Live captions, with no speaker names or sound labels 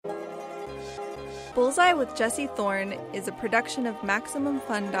Bullseye with Jesse Thorne is a production of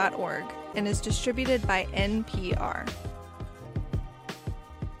MaximumFun.org and is distributed by NPR.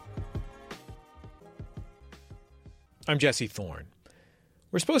 I'm Jesse Thorne.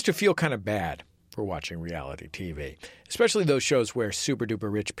 We're supposed to feel kind of bad for watching reality TV, especially those shows where super-duper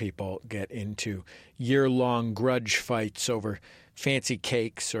rich people get into year-long grudge fights over fancy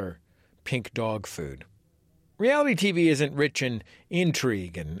cakes or pink dog food. Reality TV isn't rich in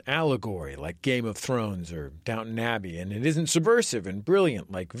intrigue and allegory like Game of Thrones or Downton Abbey, and it isn't subversive and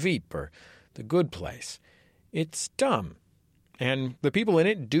brilliant like Veep or The Good Place. It's dumb, and the people in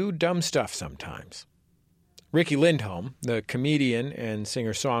it do dumb stuff sometimes. Riki Lindhome, the comedian and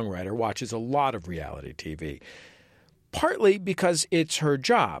singer-songwriter, watches a lot of reality TV, partly because it's her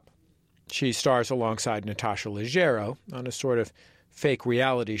job. She stars alongside Natasha Leggero on a sort of fake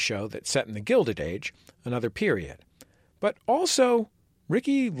reality show that's set in the Gilded Age, another period. But also,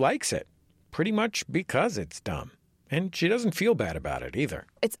 Riki likes it, pretty much because it's dumb. And she doesn't feel bad about it either.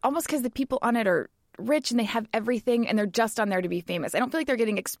 It's almost because the people on it are rich and they have everything and they're just on there to be famous. I don't feel like they're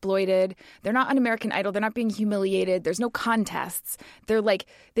getting exploited. They're not on American Idol. They're not being humiliated. There's no contests. They're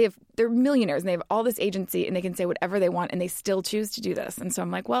millionaires and they have all this agency and they can say whatever they want and they still choose to do this. And so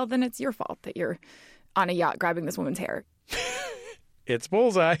I'm like, well, then it's your fault that you're on a yacht grabbing this woman's hair. It's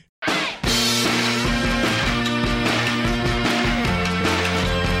Bullseye.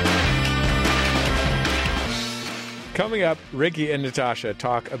 Coming up, Riki and Natasha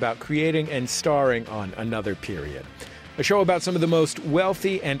talk about creating and starring on Another Period, a show about some of the most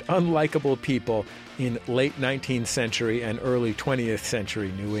wealthy and unlikable people in late 19th century and early 20th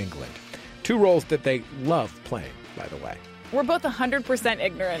century New England. Two roles that they love playing, by the way. We're both 100%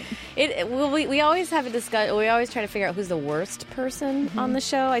 ignorant. We always have a discussion. We always try to figure out who's the worst person on the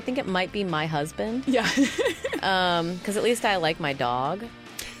show. I think it might be my husband. Yeah. Because at least I like my dog.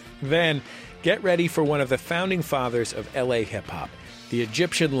 Then, get ready for one of the founding fathers of LA hip-hop, the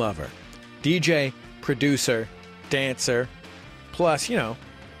Egyptian Lover, DJ, producer, dancer, plus,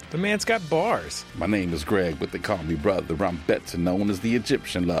 the man's got bars. My name is Greg, but they call me brother. I'm better known as the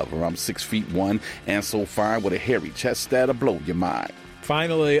Egyptian Lover. I'm 6'1" and so fine with a hairy chest that'll blow your mind.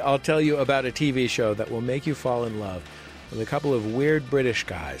 Finally, I'll tell you about a TV show that will make you fall in love with a couple of weird British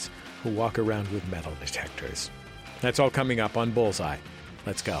guys who walk around with metal detectors. That's all coming up on Bullseye.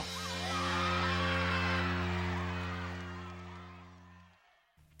 Let's go.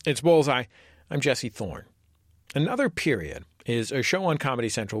 It's Bullseye. I'm Jesse Thorne. Another Period is a show on Comedy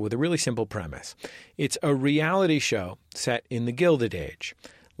Central with a really simple premise. It's a reality show set in the Gilded Age,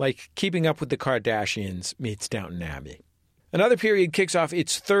 like Keeping Up with the Kardashians meets Downton Abbey. Another Period kicks off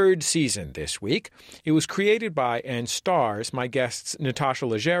its third season this week. It was created by and stars my guests Natasha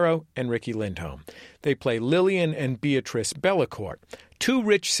Leggero and Riki Lindhome. They play Lillian and Beatrice Bellecourt, two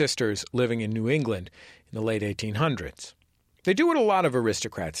rich sisters living in New England in the late 1800s. They do what a lot of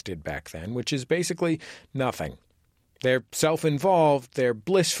aristocrats did back then, which is basically nothing. They're self-involved, they're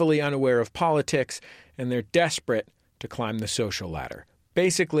blissfully unaware of politics, and they're desperate to climb the social ladder.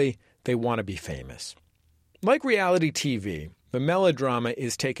 Basically, they want to be famous. Like reality TV, the melodrama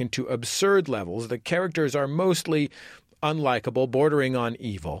is taken to absurd levels. The characters are mostly unlikable, bordering on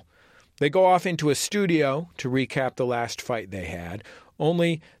evil. They go off into a studio to recap the last fight they had,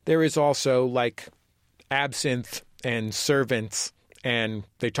 only there is also, absinthe and servants, and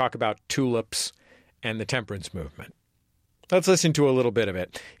they talk about tulips and the temperance movement. Let's listen to a little bit of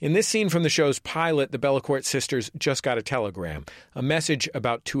it. In this scene from the show's pilot, the Bellecourt sisters just got a telegram, a message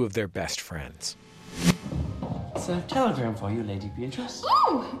about two of their best friends. It's a telegram for you, Lady Beatrice.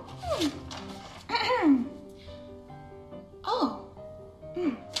 Ooh! Oh.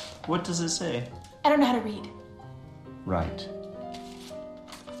 What does it say? I don't know how to read. Right.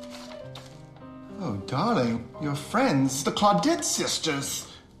 Oh, darling, your friends, the Claudette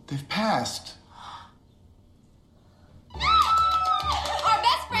sisters, they've passed. Our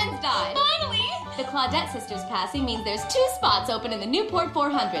best friends died. Finally! The Claudette sisters passing means there's 2 spots open in the Newport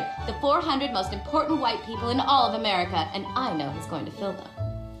 400, the 400 most important white people in all of America, and I know who's going to fill them.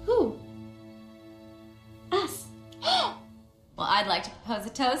 Who? Us. Well, I'd like to propose a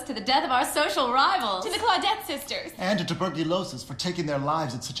toast to the death of our social rivals. To the Claudette sisters. And to tuberculosis for taking their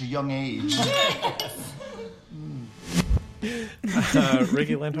lives at such a young age.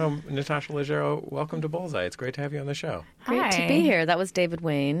 Riki Lindhome, Natasha Leggero, welcome to Bullseye. It's great to have you on the show. Great to be here. That was David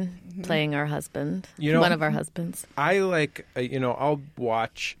Wayne playing our husband, one of our husbands. I I'll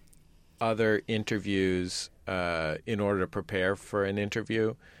watch other interviews in order to prepare for an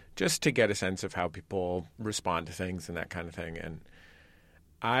interview, just to get a sense of how people respond to things and that kind of thing. And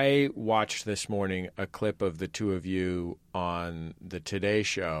I watched this morning a clip of the two of you on the Today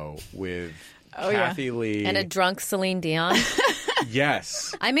Show with Kathy Lee. And a drunk Celine Dion.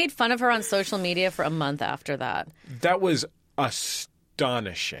 Yes. I made fun of her on social media for a month after that. That was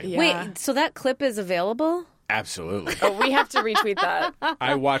astonishing. Yeah. Wait, so that clip is available? Absolutely. Oh, we have to retweet that.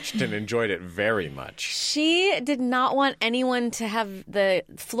 I watched and enjoyed it very much. She did not want anyone to have the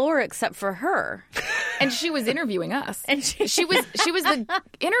floor except for her. And she was interviewing us. And she was the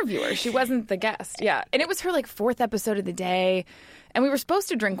interviewer. She wasn't the guest. Yeah. And it was her like 4th episode of the day. And we were supposed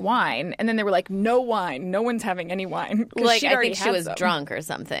to drink wine, and then they were like, "No wine. No one's having any wine." Like, I think she was drunk or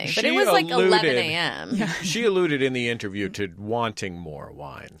something. But it She was like 11 alluded- a.m. She alluded in the interview to wanting more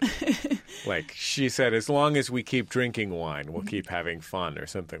wine. Like, she said, as long as we keep drinking wine, we'll keep having fun or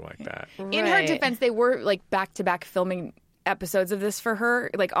something like that. In her defense, they were like back-to-back filming episodes of this for her,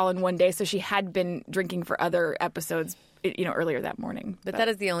 like all in one day. So she had been drinking for other episodes, earlier that morning. But that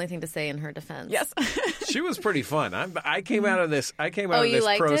is the only thing to say in her defense. Yes. She was pretty fun. I came out of this. I came out Oh, of you this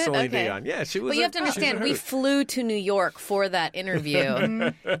liked pro it? Celine Okay. Dion. Yeah, she was. But you have to understand, we flew to New York for that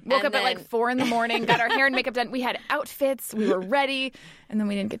interview. Woke up at like 4 a.m, got our hair and makeup done. We had outfits. We were ready. And then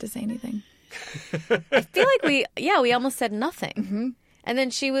we didn't get to say anything. I feel like we almost said nothing. Mm-hmm. And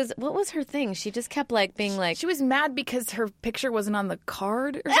then what was her thing? She just kept like being like. She was mad because her picture wasn't on the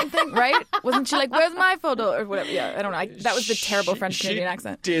card or something, right? Wasn't she like, "Where's my photo?" or whatever? Yeah, I don't know. That was the terrible French Canadian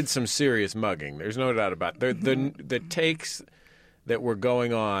accent. She did some serious mugging. There's no doubt about it. The takes that were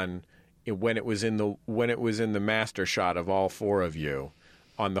going on when it was in the master shot of all 4 of you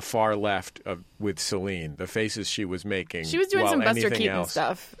on the far left with Celine, the faces she was making. She was doing while some Buster anything Keaton else,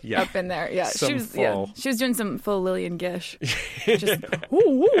 stuff up in there. Yeah, Some she was. full- Yeah, she was doing some full Lillian Gish. Just,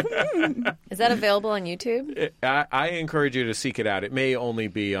 Is that available on YouTube? I encourage you to seek it out. It may only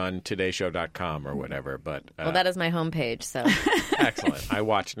be on todayshow.com or whatever, but Well, that is my homepage, so. excellent. I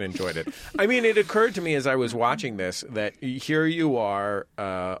watched and enjoyed it. I mean, it occurred to me as I was watching this that here you are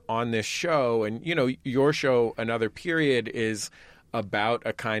on this show, and your show, Another Period, is about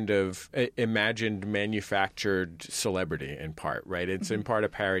a kind of imagined manufactured celebrity in part, right? It's in part a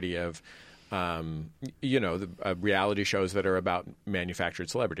parody of, the reality shows that are about manufactured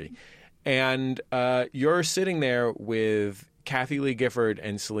celebrity. And you're sitting there with Kathy Lee Gifford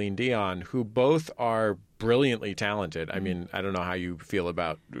and Celine Dion, who both are brilliantly talented. I mean, I don't know how you feel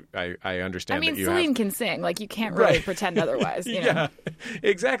about. I understand. that you Celine can sing. Like, you can't really pretend otherwise. You know? Yeah,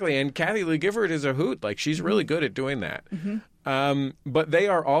 exactly. And Kathy Lee Gifford is a hoot. Like, she's really good at doing that. But they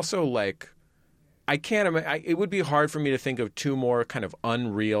are also like, I can't imagine. It would be hard for me to think of 2 more kind of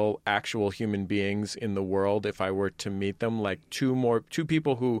unreal actual human beings in the world if I were to meet them. Like 2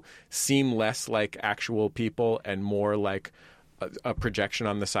 people who seem less like actual people and more like a projection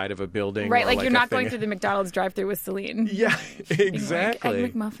on the side of a building. Right, or like you're not thing. going through the McDonald's drive-thru with Celine. Yeah, exactly.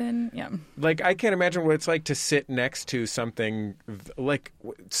 Egg McMuffin. Yeah. Like, I can't imagine what it's like to sit next to something like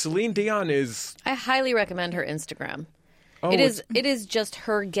Celine Dion is. I highly recommend her Instagram. Oh, it is just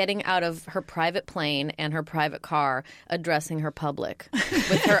her getting out of her private plane and her private car, addressing her public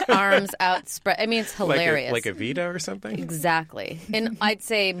with her arms outspread. I mean, it's hilarious. Like Evita or something? Exactly. And I'd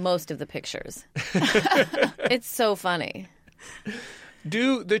say most of the pictures. It's so funny.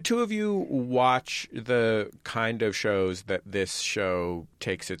 Do the 2 of you watch the kind of shows that this show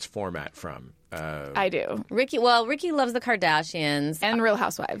takes its format from? I do. Ricky loves the Kardashians. And Real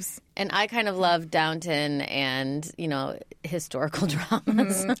Housewives. And I kind of love Downton and, historical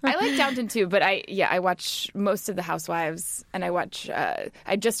dramas. I like Downton too, but I watch most of the Housewives, and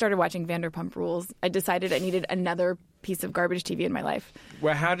I just started watching Vanderpump Rules. I decided I needed another piece of garbage TV in my life.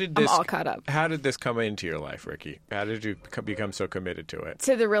 Well, I'm all caught up. How did this come into your life, Ricky? How did you become so committed to it?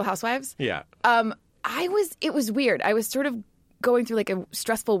 To the Real Housewives? Yeah. It was weird. I was sort of going through like a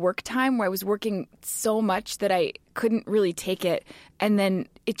stressful work time where I was working so much that I couldn't really take it. And then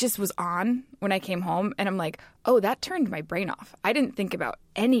it just was on when I came home, and I'm like, oh, that turned my brain off. I didn't think about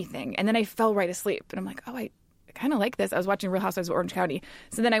anything. And then I fell right asleep, and I'm like, oh, I kind of like this. I was watching Real Housewives of Orange County.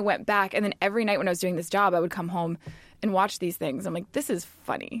 So then I went back, and then every night when I was doing this job, I would come home and watch these things. I'm like, this is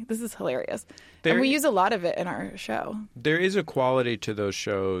funny. This is hilarious. And we use a lot of it in our show. There is a quality to those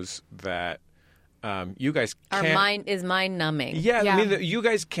shows that you guys can't... is mind-numbing. Yeah, I mean, you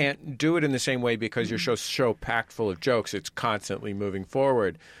guys can't do it in the same way because your show's so packed full of jokes. It's constantly moving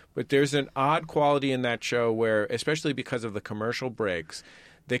forward. But there's an odd quality in that show where, especially because of the commercial breaks,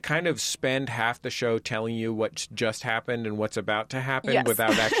 they kind of spend half the show telling you what just happened and what's about to happen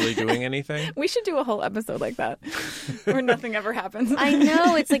without actually doing anything. We should do a whole episode like that where nothing ever happens. I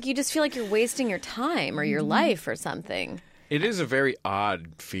know. It's like you just feel like you're wasting your time or your life or something. It is a very odd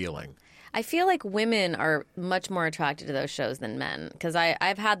feeling. I feel like women are much more attracted to those shows than men because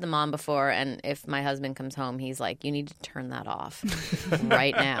I've had them on before, and if my husband comes home, he's like, "You need to turn that off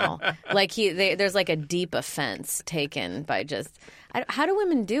right now." Like there's like a deep offense taken by just how do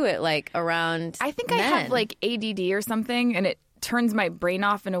women do it? Like around, I think men? I have like ADD or something, and it turns my brain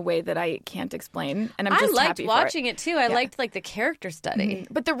off in a way that I can't explain. And I'm just I liked happy watching for it too. I liked like the character study.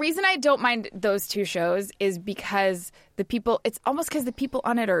 But the reason I don't mind those two shows is because it's almost because the people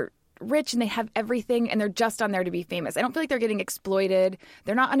on it are rich and they have everything and they're just on there to be famous. I don't feel like they're getting exploited.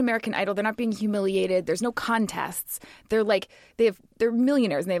 They're not on American Idol. They're not being humiliated. There's no contests. They're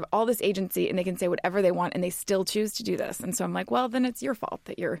millionaires and they have all this agency and they can say whatever they want and they still choose to do this. And so I'm like, well, then it's your fault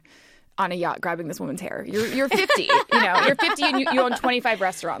that you're on a yacht grabbing this woman's hair. You're 50, you're 50 and you own 25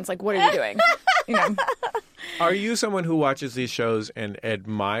 restaurants. Like, what are you doing? Are you someone who watches these shows and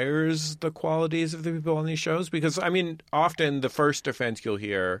admires the qualities of the people on these shows? Because, I mean, often the first defense you'll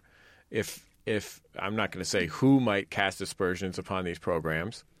hear, if I'm not going to say who might cast aspersions upon these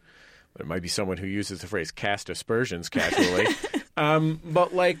programs, but it might be someone who uses the phrase cast aspersions casually.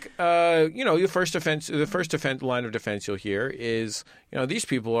 But the first line of defense you'll hear is, these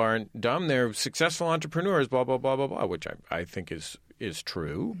people aren't dumb. They're successful entrepreneurs, blah, blah, blah, blah, blah, which I think is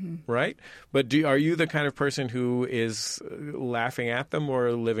true, right? But are you the kind of person who is laughing at them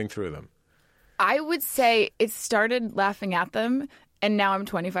or living through them? I would say it started laughing at them, and now I'm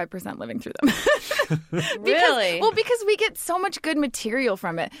 25% living through them. Really? Because we get so much good material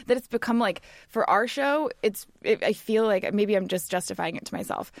from it that it's become like, for our show, I feel like maybe I'm just justifying it to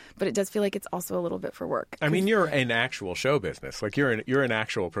myself, but it does feel like it's also a little bit for work. I mean, you're in actual show business. Like you're an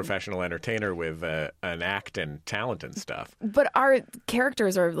actual professional entertainer with an act and talent and stuff. But our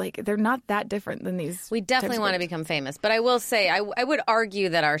characters are they're not that different than these. We definitely want to become famous. But I will say, I would argue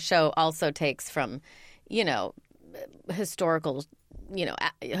that our show also takes from, historical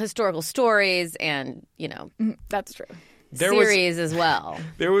stories and, That's true. Series as well.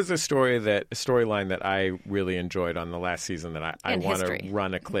 There was a storyline that I really enjoyed on the last season that I want to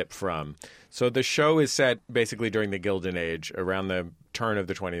run a clip from. So the show is set basically during the Gilded Age, around the turn of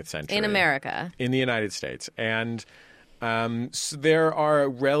the 20th century. In America. In the United States. And so there are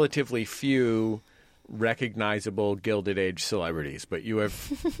relatively few recognizable Gilded Age celebrities, but you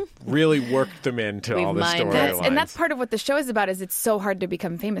have really worked them into all the storylines. And that's part of what the show is about. Is it's so hard to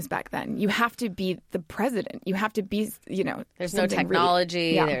become famous back then. You have to be the president. You have to be, There's no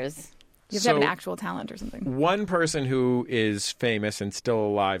technology. You have to have an actual talent or something. One person who is famous and still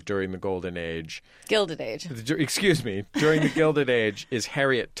alive during the Golden Age, Gilded Age. Excuse me, during the Gilded Age is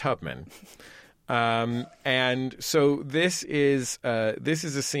Harriet Tubman. And so this is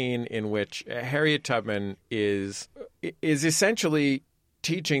a scene in which Harriet Tubman is essentially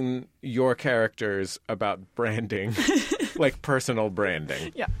teaching your characters about branding, like personal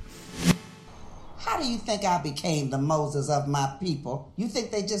branding. Yeah. How do you think I became the Moses of my people? You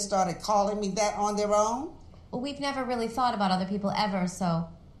think they just started calling me that on their own? Well, we've never really thought about other people ever, so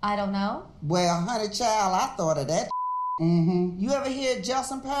I don't know. Well, honey child, I thought of that. Mm-hmm. You ever hear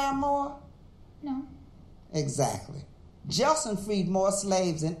Jelson Paramore? No. Exactly. Jelson freed more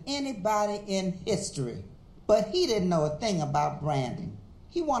slaves than anybody in history. But he didn't know a thing about branding.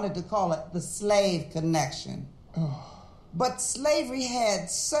 He wanted to call it the slave connection. But slavery had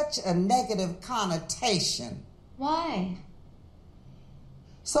such a negative connotation. Why?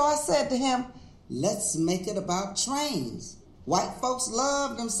 So I said to him, let's make it about trains. White folks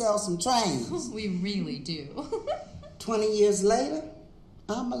love themselves some trains. We really do. 20 years later,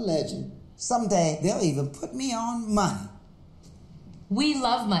 I'm a legend. Someday, they'll even put me on money. We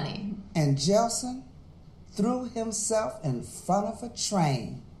love money. And Jelson threw himself in front of a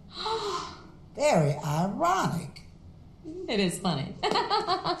train. Very ironic. It is funny.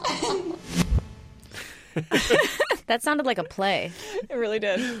 That sounded like a play. It really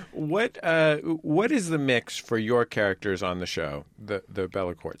did. What is the mix for your characters on the show, the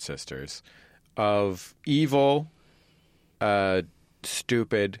Bellacourt sisters, of evil,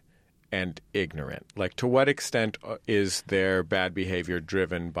 stupid, and ignorant? Like, to what extent is their bad behavior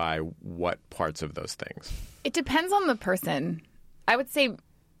driven by what parts of those things? It depends on the person. I would say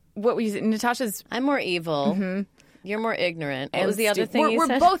Natasha's... I'm more evil. Mm-hmm. You're more ignorant. What was the other thing we're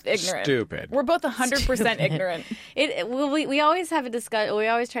said? Both ignorant. Stupid. We're both 100% ignorant. We always have a discussion. We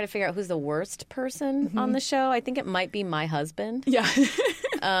always try to figure out who's the worst person on the show. I think it might be my husband. Yeah.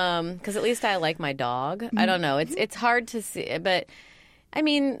 Because at least I like my dog. I don't know. It's hard to see. But, I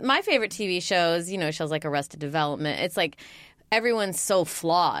mean, my favorite TV shows, shows like Arrested Development. It's like everyone's so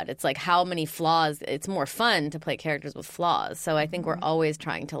flawed. It's like how many flaws. It's more fun to play characters with flaws. So I think we're always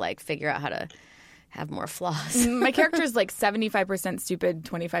trying to, like, figure out how to have more flaws. My character is like 75% stupid,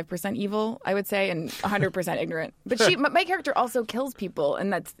 25% evil, I would say, and 100% ignorant. But my character also kills people,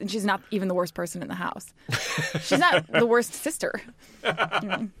 and she's not even the worst person in the house. She's not the worst sister.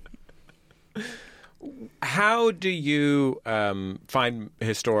 How do you find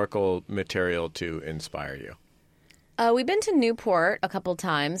historical material to inspire you? We've been to Newport a couple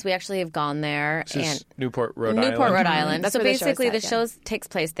times. We actually have gone there. This is Newport, Rhode Island? Newport, Rhode Island. That's so where the show's basically set, the show takes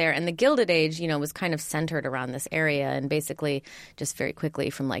place there. And the Gilded Age, was kind of centered around this area. And basically, just very quickly,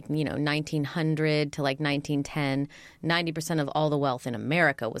 from 1900 to 1910, 90% of all the wealth in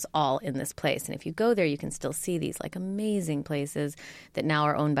America was all in this place. And if you go there, you can still see these amazing places that now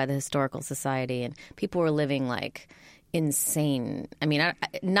are owned by the Historical Society. And people were living insane. I mean,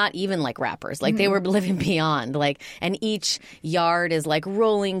 not even like rappers. They were living beyond. And each yard is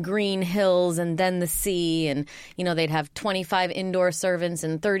rolling green hills and then the sea. And, they'd have 25 indoor servants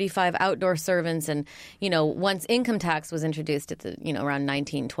and 35 outdoor servants. And, once income tax was introduced at around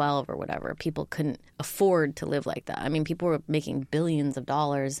 1912 or whatever, people couldn't afford to live like that. I mean, people were making billions of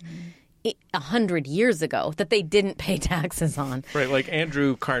dollars 100 years ago that they didn't pay taxes on. Right, like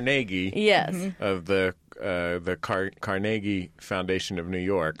Andrew Carnegie. Yes. Of the Carnegie Foundation of New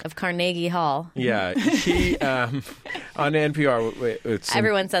York. Of Carnegie Hall. Yeah. He, on NPR,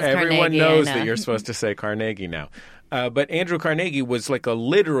 everyone says Carnegie. Everyone knows that you're supposed to say Carnegie now. But Andrew Carnegie was a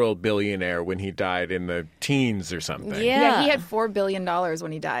literal billionaire when he died in the teens or something. Yeah, he had $4 billion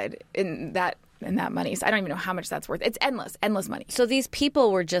when he died in that money. So I don't even know how much that's worth. It's endless money. So these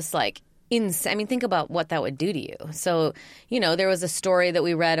people were just insane. I mean, think about what that would do to you. So, there was a story that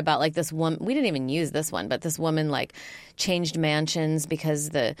we read about this woman. We didn't even use this one, but this woman changed mansions because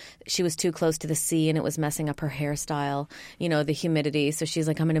she was too close to the sea and it was messing up her hairstyle, the humidity. So she's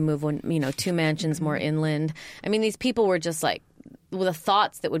I'm going to move 2 mansions more inland. I mean, these people were just the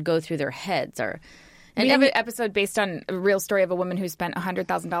thoughts that would go through their heads are. And we have an episode based on a real story of a woman who spent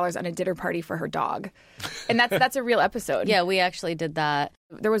 $100,000 on a dinner party for her dog. And that's a real episode. Yeah, we actually did that.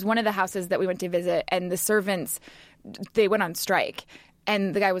 There was one of the houses that we went to visit, and the servants, they went on strike.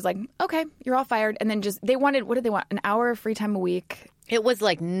 And the guy was like, okay, you're all fired. And then they wanted, what did they want? An hour of free time a week? It was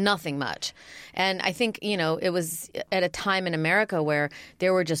nothing much. And I think, it was at a time in America where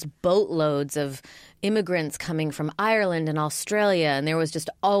there were just boatloads of immigrants coming from Ireland and Australia. And there was just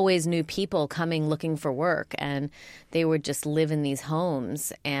always new people coming looking for work. And they would just live in these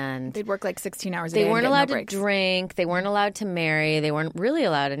homes. And they'd work 16 hours a day. They weren't allowed to drink. They weren't allowed to marry. They weren't really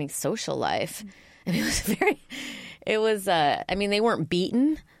allowed any social life. I mean, they weren't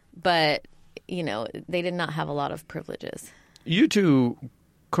beaten, but, they did not have a lot of privileges. You two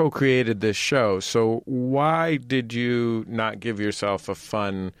co-created this show, so why did you not give yourself a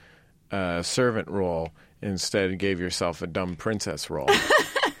fun servant role, instead gave yourself a dumb princess role?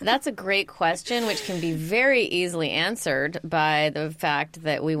 That's a great question, which can be very easily answered by the fact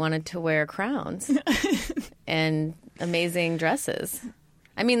that we wanted to wear crowns and amazing dresses.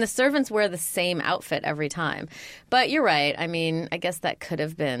 I mean, the servants wear the same outfit every time. But you're right. I mean, I guess that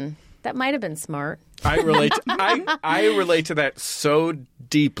might have been smart. I relate to that so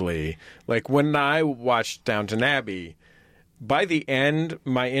deeply. When I watched Downton Abbey, by the end,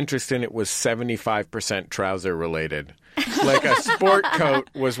 my interest in it was 75% trouser related. A sport coat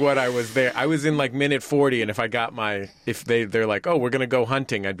was what I was there. I was in minute 40, and if they're like, oh, we're going to go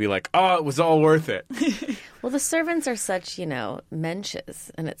hunting, I'd be like, oh, it was all worth it. Well, the servants are such,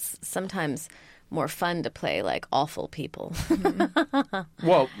 mensches, and it's sometimes more fun to play awful people.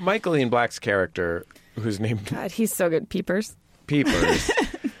 Well, Michael Ian Black's character, whose name... God, he's so good. Peepers. He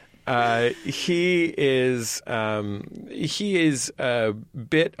is a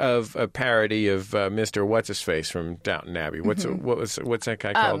bit of a parody of Mr. What's-His-Face from Downton Abbey. What's that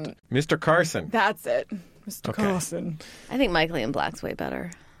guy called? Mr. Carson. That's it. Mr. Carson. I think Michael Ian Black's way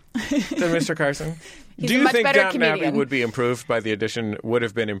better. Than Mr. Carson? He's Do you think Downton Abbey would have been improved by the addition of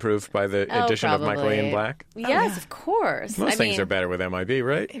Michael Ian Black? Yes, of course. Most things are better with MIB,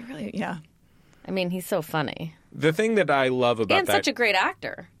 right? It really, yeah. I mean, he's so funny. The thing that I love about and such a great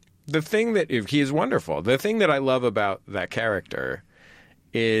actor. The thing that he is wonderful. The thing that I love about that character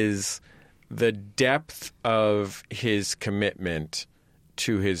is the depth of his commitment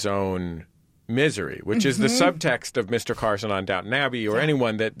to his own misery, which is the subtext of Mr. Carson on Downton Abbey, or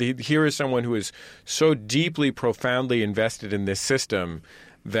anyone that here is someone who is so deeply, profoundly invested in this system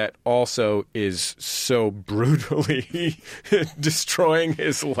that also is so brutally destroying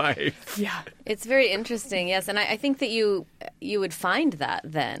his life. Yeah. It's very interesting, yes. And I think that you would find that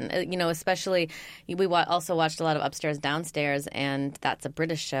then, especially we also watched a lot of Upstairs, Downstairs, and that's a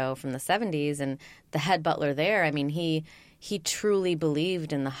British show from the 70s. And the head butler there, I mean, he he truly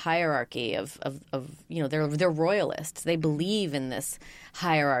believed in the hierarchy of they're royalists. They believe in this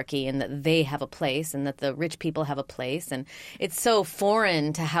hierarchy and that they have a place and that the rich people have a place. And it's so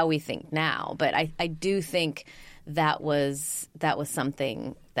foreign to how we think now. But I do think that was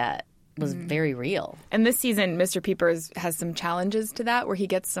something that was very real. And this season, Mr. Peepers has some challenges to that where he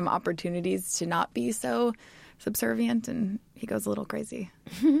gets some opportunities to not be so subservient and he goes a little crazy.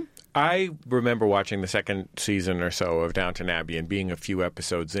 I remember watching the second season or so of Downton Abbey and being a few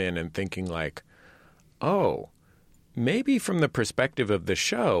episodes in and thinking like, oh, maybe from the perspective of the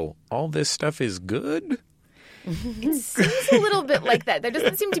show, all this stuff is good? It seems a little bit like that. There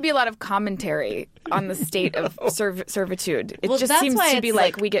doesn't seem to be a lot of commentary on the state of servitude. It just seems to be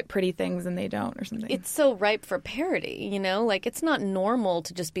like we get pretty things and they don't or something. It's so ripe for parody, you know? Like, it's not normal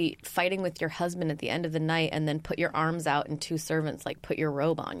to just be fighting with your husband at the end of the night and then put your arms out and two servants, like, put your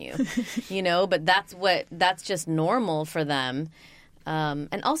robe on you, you know? But that's just normal for them.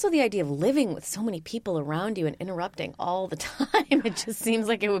 And also the idea of living with so many people around you and interrupting all the time. It just seems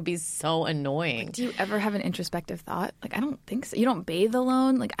like it would be so annoying. Do you ever have an introspective thought? Like, I don't think so. You don't bathe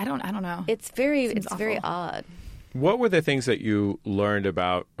alone? Like, I don't know. It's very odd. What were the things that you learned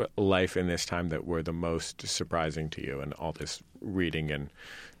about life in this time that were the most surprising to you in all this reading and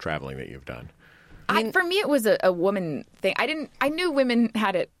traveling that you've done? For me, it was a woman thing. I knew women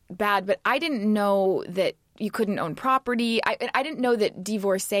had it bad, but I didn't know that you couldn't own property. I didn't know that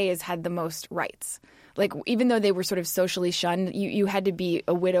divorcees had the most rights. Like, even though they were sort of socially shunned, you had to be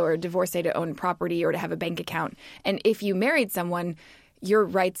a widow or a divorcee to own property or to have a bank account. And if you married someone, your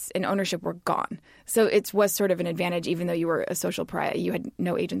rights and ownership were gone. So it was sort of an advantage, even though you were a social pariah. You had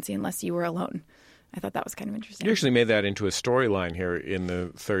no agency unless you were alone. I thought that was kind of interesting. You actually made that into a storyline here in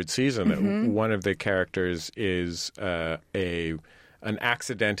the third season. That one of the characters is an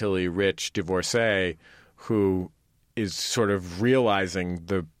accidentally rich divorcee who is sort of realizing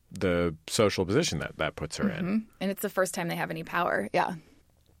the social position that puts her in. And it's the first time they have any power. Yeah.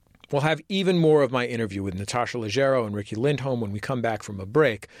 We'll have even more of my interview with Natasha Leggero and Riki Lindhome when we come back from a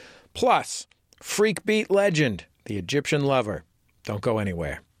break. Plus, Freak Beat legend, the Egyptian lover. Don't go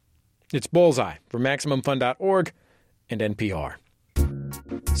anywhere. It's Bullseye from MaximumFun.org and NPR.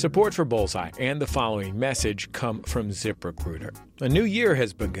 Support for Bullseye and the following message come from ZipRecruiter. A new year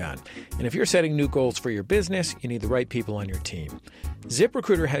has begun, and if you're setting new goals for your business, you need the right people on your team.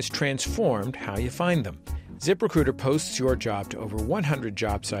 ZipRecruiter has transformed how you find them. ZipRecruiter posts your job to over 100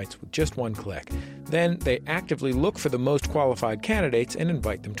 job sites with just one click. Then they actively look for the most qualified candidates and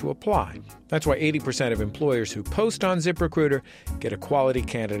invite them to apply. That's why 80% of employers who post on ZipRecruiter get a quality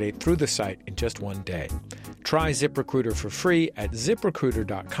candidate through the site in just one day. Try ZipRecruiter for free at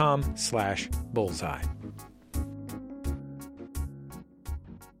ZipRecruiter.com/bullseye.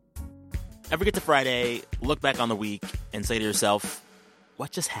 Ever get to Friday, look back on the week, and say to yourself,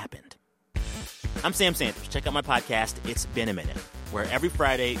 what just happened? I'm Sam Sanders. Check out my podcast, It's Been a Minute, where every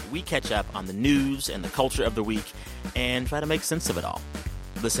Friday we catch up on the news and the culture of the week and try to make sense of it all.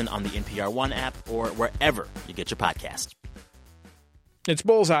 Listen on the NPR One app or wherever you get your podcast. It's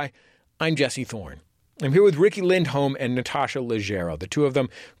Bullseye. I'm Jesse Thorne. I'm here with Riki Lindhome and Natasha Leggero. The two of them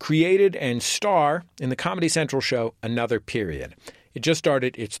created and star in the Comedy Central show Another Period. It just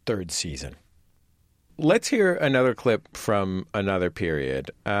started its third season. Let's hear another clip from Another Period.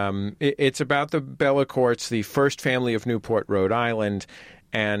 It's about the Bellacourts, the first family of Newport, Rhode Island,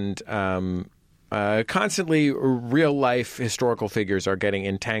 and constantly real-life historical figures are getting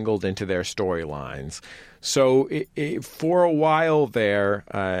entangled into their storylines. So for a while there,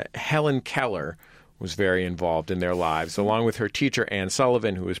 Helen Keller was very involved in their lives, along with her teacher, Anne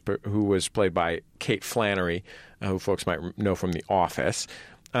Sullivan, who was played by Kate Flannery, who folks might know from The Office.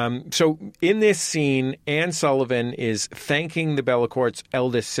 So in this scene, Anne Sullivan is thanking the Bellacourts'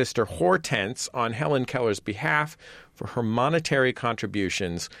 eldest sister, Hortense, on Helen Keller's behalf for her monetary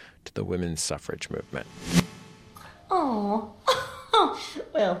contributions to the women's suffrage movement. Oh,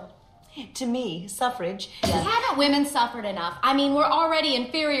 well, to me, suffrage... Haven't women suffered enough? I mean, we're already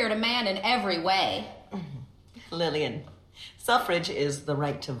inferior to man in every way. Lillian, suffrage is the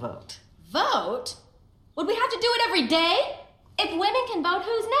right to vote. Vote? Would we have to do it every day? If women can vote,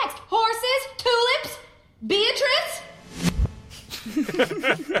 who's next? Horses? Tulips? Beatrice?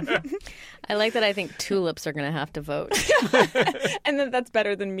 I like that I think tulips are going to have to vote. And then that's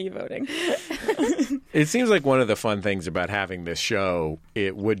better than me voting. It seems like one of the fun things about having this show,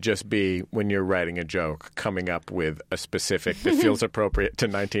 it would just be when you're writing a joke, coming up with a specific that feels appropriate to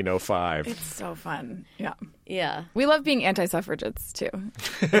 1905. It's so fun. Yeah. Yeah. We love being anti-suffragettes, too.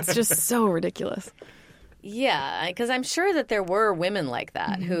 It's just so ridiculous. Yeah, because I'm sure that there were women like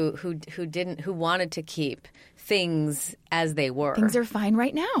that who wanted to keep things as they were. Things are fine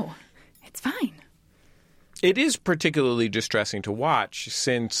right now. It's fine. It is particularly distressing to watch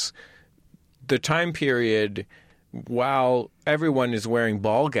since the time period, while everyone is wearing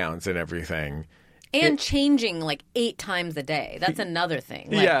ball gowns and everything. And changing like 8 times a day. That's another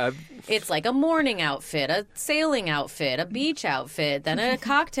thing. Like, yeah. It's like a morning outfit, a sailing outfit, a beach outfit, then a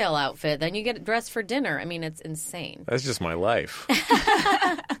cocktail outfit, then you get dressed for dinner. I mean, it's insane. That's just my life.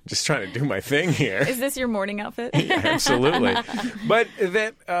 Just trying to do my thing here. Is this your morning outfit? Yeah, absolutely. But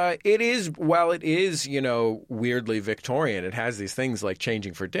that it is, while it is, weirdly Victorian, it has these things like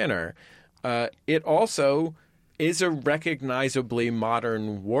changing for dinner, it also is a recognizably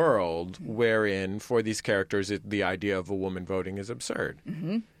modern world wherein, for these characters, the idea of a woman voting is absurd.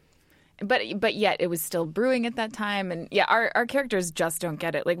 Mm-hmm. But yet it was still brewing at that time. And yeah, our characters just don't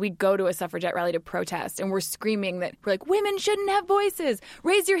get it. Like, we go to a suffragette rally to protest and we're screaming that we're like, women shouldn't have voices.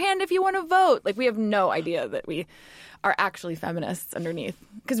 Raise your hand if you want to vote. Like, we have no idea that we are actually feminists underneath.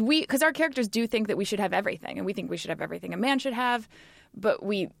 Because our characters do think that we should have everything. And we think we should have everything a man should have. But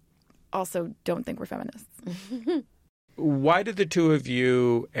we also don't think we're feminists. Why did the two of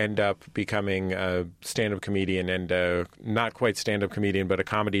you end up becoming a stand-up comedian and not quite stand-up comedian, but a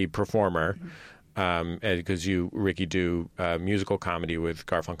comedy performer? Because you, Ricky, do musical comedy with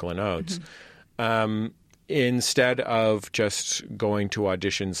Garfunkel and Oates. Instead of just going to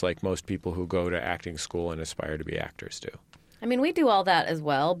auditions like most people who go to acting school and aspire to be actors do. I mean, we do all that as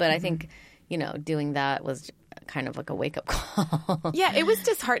well, but I think, doing that was kind of like a wake-up call. Yeah, it was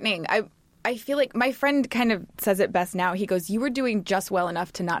disheartening. I feel like my friend kind of says it best now. He goes, you were doing just well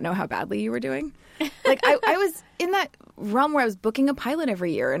enough to not know how badly you were doing. Like, I was in that realm where I was booking a pilot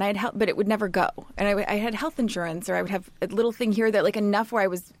every year, and I had help, but it would never go. And I had health insurance, or I would have a little thing here that, like, enough where I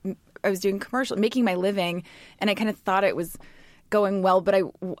was doing commercial, making my living, and I kind of thought it was going well, but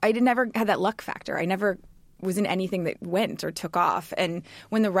I never had that luck factor. I never was in anything that went or took off. And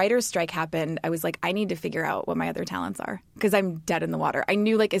when the writer's strike happened, I was like, I need to figure out what my other talents are, because I'm dead in the water. I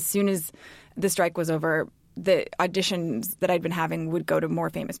knew, like, as soon as the strike was over, the auditions that I'd been having would go to more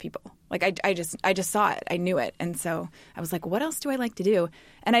famous people. Like, I just saw it. I knew it. And so I was like, what else do I like to do?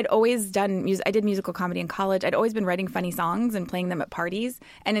 And I'd always done I did musical comedy in college. I'd always been writing funny songs and playing them at parties.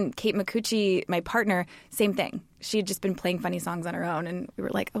 And then Kate Micucci, my partner, same thing. She had just been playing funny songs on her own. And we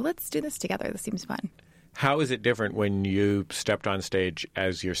were like, oh, let's do this together. This seems fun. How is it different when you stepped on stage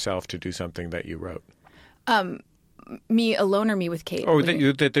as yourself to do something that you wrote? Me alone or me with Kate? Oh,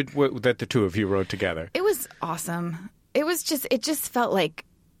 that the two of you wrote together. It was awesome. It just felt like,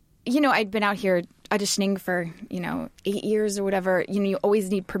 I'd been out here auditioning for, 8 years or whatever. You always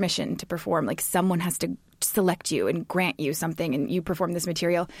need permission to perform. Like, someone has to select you and grant you something, and you perform this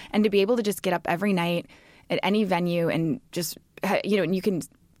material. And to be able to just get up every night at any venue and just, and you can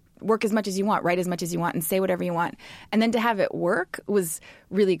work as much as you want, write as much as you want, and say whatever you want. And then to have it work was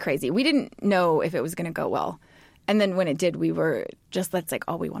really crazy. We didn't know if it was going to go well. And then when it did, we were just, that's like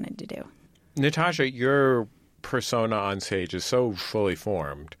all we wanted to do. Natasha, your persona on stage is so fully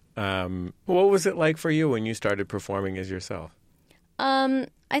formed. What was it like for you when you started performing as yourself?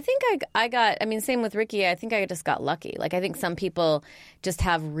 I think same with Ricky. I think I just got lucky. Like, I think some people just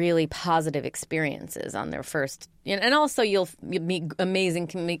have really positive experiences on their first, and also you'll meet amazing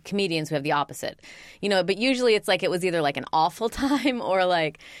comedians who have the opposite, but usually it's like, it was either like an awful time or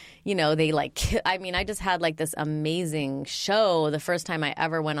like, they like, I just had like this amazing show the first time I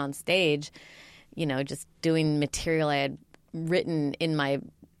ever went on stage, just doing material I had written in my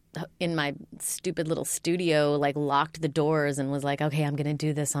stupid little studio, like locked the doors and was like, okay, I'm going to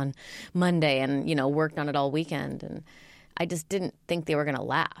do this on Monday, and, worked on it all weekend. And I just didn't think they were going to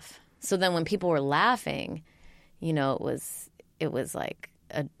laugh. So then when people were laughing, it was like,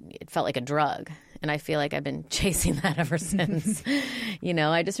 it felt like a drug. And I feel like I've been chasing that ever since.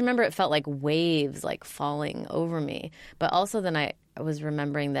 I just remember it felt like waves like falling over me. But also then I was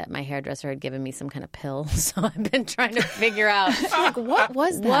remembering that my hairdresser had given me some kind of pill. So I've been trying to figure out, like, what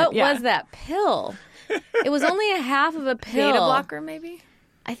was that? What was that pill? It was only a half of a pill. Beta blocker, maybe?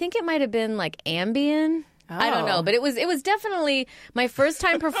 I think it might have been like Ambien. I don't know, but it was definitely my first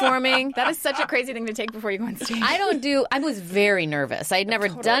time performing. That is such a crazy thing to take before you go on stage. I was very nervous. I had never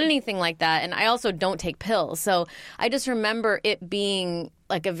done anything like that, and I also don't take pills. So I just remember it being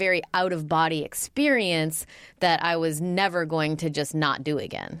like a very out-of-body experience that I was never going to just not do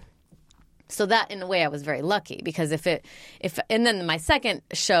again. So that, in a way, I was very lucky because and then my second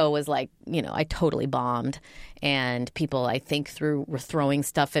show was like, I totally bombed, and people, I think, were throwing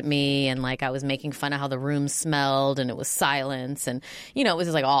stuff at me, and like I was making fun of how the room smelled, and it was silence, and it was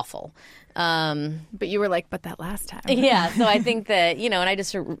just like awful. But you were like, but that last time. Yeah. So I think that,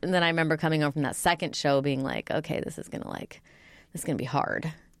 and then I remember coming home from that second show being like, okay, this is going to be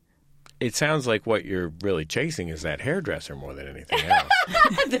hard. It sounds like what you're really chasing is that hairdresser more than anything else.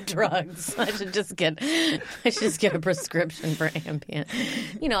 The drugs. I should just get a prescription for Ambien.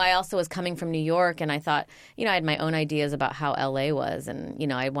 I also was coming from New York, and I thought, I had my own ideas about how LA was,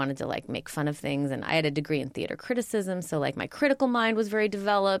 and I wanted to like make fun of things, and I had a degree in theater criticism, so like my critical mind was very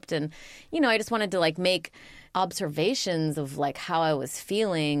developed, and I just wanted to like make observations of like how I was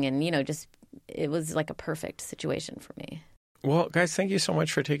feeling, and it was like a perfect situation for me. Well, guys, thank you so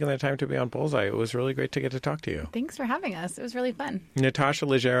much for taking the time to be on Bullseye. It was really great to get to talk to you. Thanks for having us. It was really fun. Natasha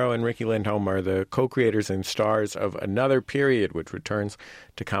Leggero and Riki Lindhome are the co-creators and stars of Another Period, which returns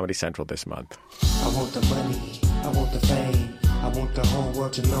to Comedy Central this month. I want the money. I want the fame. I want the whole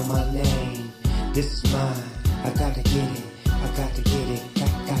world to know my name. This is mine. I got to get it. I got to get it.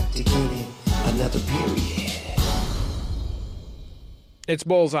 Got to get it. Another Period. It's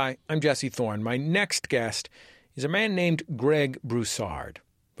Bullseye. I'm Jesse Thorne. My next guest is a man named Greg Broussard,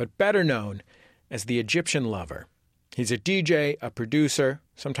 but better known as the Egyptian Lover. He's a DJ, a producer,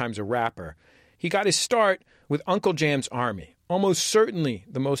 sometimes a rapper. He got his start with Uncle Jam's Army, almost certainly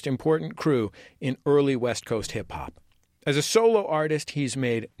the most important crew in early West Coast hip-hop. As a solo artist, he's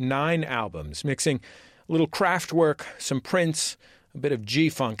made 9 albums, mixing a little Kraftwerk, some Prince, a bit of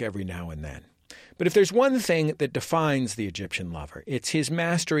G-Funk every now and then. But if there's one thing that defines the Egyptian Lover, it's his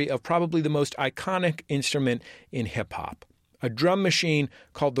mastery of probably the most iconic instrument in hip-hop, a drum machine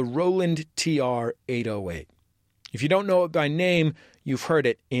called the Roland TR-808. If you don't know it by name, you've heard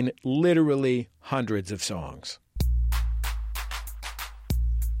it in literally hundreds of songs.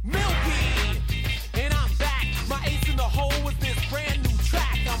 Milky, and I'm back. My ace in the hole with this brand new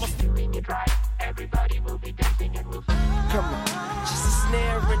track. I'm a steering it right. Everybody will be dancing and will. Come on, just a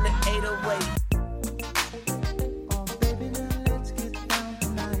snare in the 808.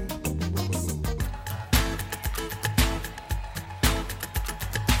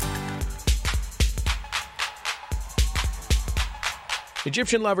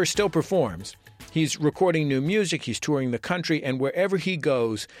 Egyptian Lover still performs. He's recording new music, he's touring the country, and wherever he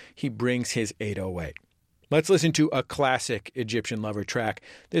goes, he brings his 808. Let's listen to a classic Egyptian Lover track.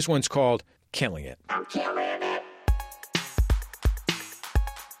 This one's called Killing It. I'm killing it.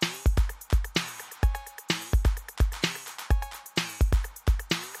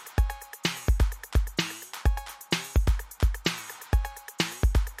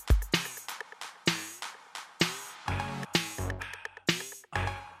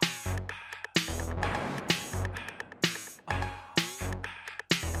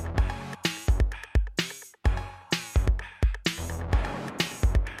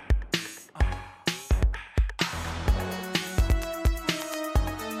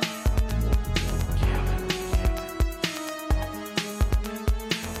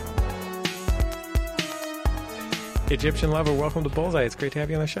 Egyptian Lover, welcome to Bullseye. It's great to have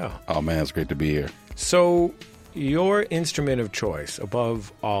you on the show. Oh, man, it's great to be here. So, your instrument of choice,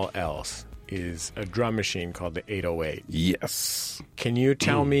 above all else, is a drum machine called the 808. Yes. Can you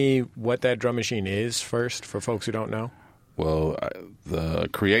tell me what that drum machine is first, for folks who don't know? Well, the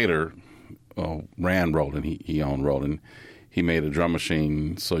creator, Rand Roland, he owned Roland. He made a drum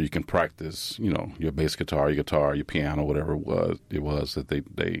machine so you can practice, your bass guitar, your piano, whatever it was that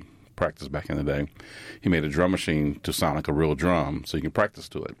they practiced back in the day. He made a drum machine to sound like a real drum so you can practice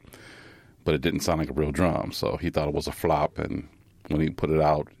to it. But it didn't sound like a real drum, so he thought it was a flop, and when he put it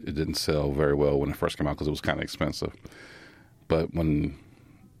out, it didn't sell very well when it first came out because it was kind of expensive. But when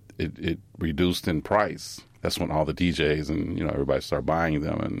it reduced in price, that's when all the DJs and everybody started buying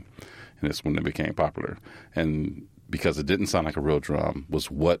them, and it's when it became popular. And because it didn't sound like a real drum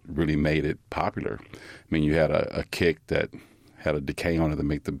was what really made it popular. I mean, you had a kick that had a decay on it to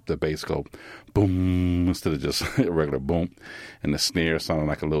make the bass go boom instead of just a regular boom. And the snare sounded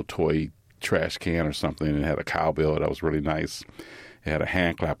like a little toy trash can or something. And it had a cowbell that was really nice. It had a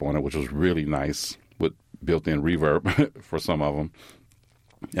hand clap on it, which was really nice with built-in reverb for some of them.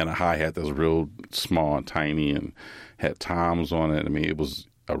 And a hi-hat that was real small and tiny and had toms on it. I mean, it was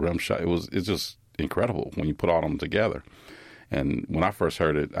a rim shot. It's just incredible when you put all of them together. And when I first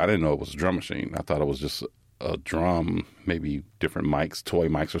heard it, I didn't know it was a drum machine. I thought it was just a drum, maybe different mics, toy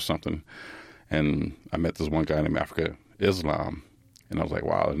mics or something. And I met this one guy named Africa Islam,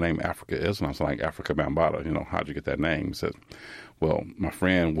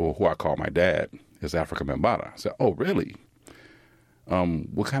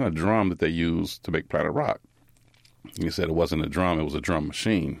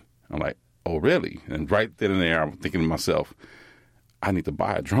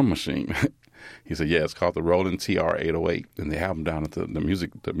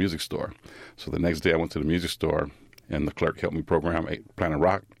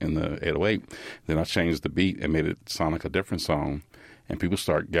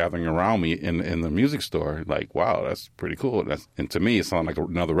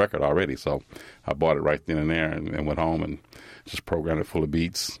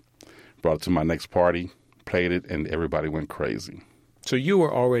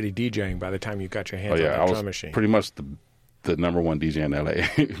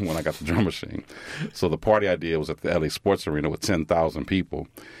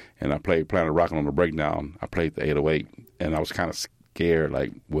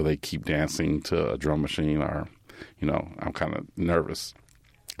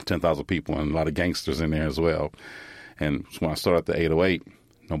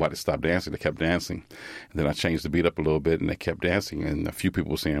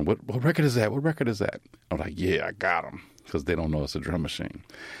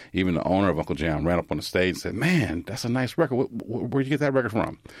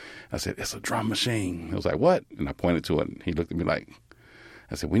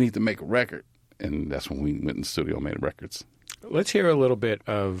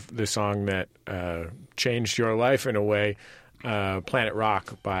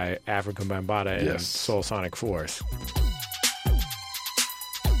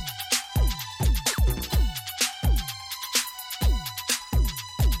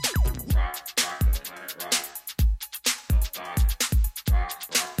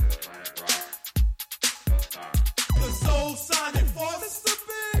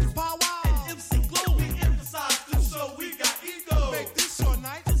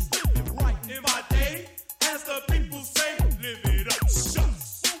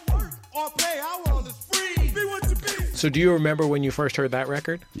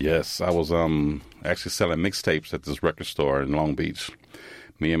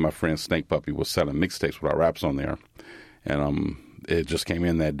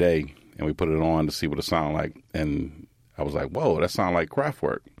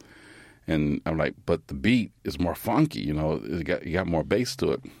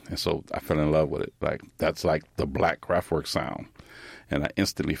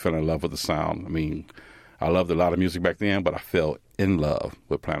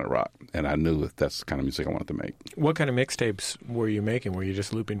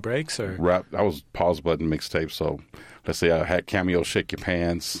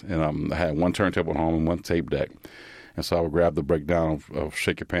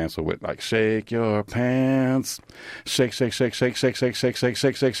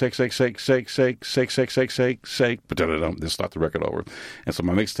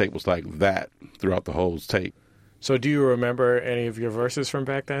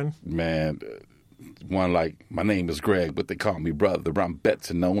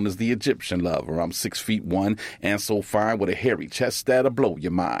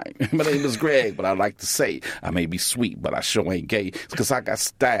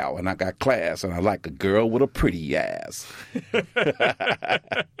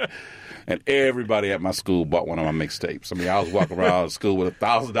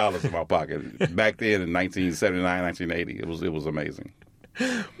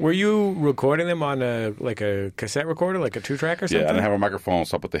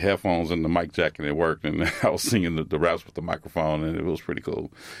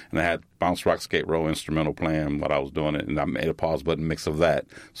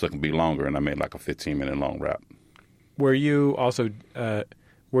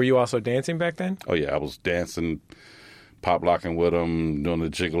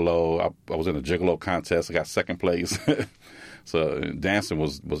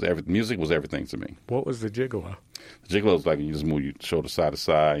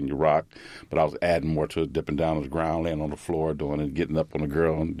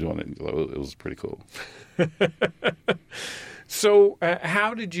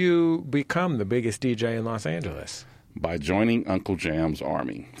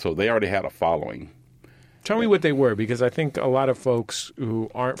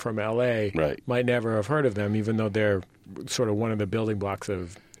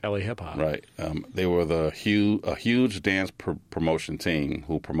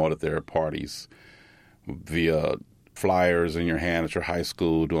 flyers in your hand at your high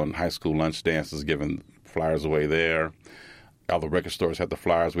school, doing high school lunch dances, giving flyers away there. All the record stores had the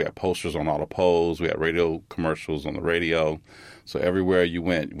flyers. We had posters on all the poles. We had radio commercials on the radio. So everywhere you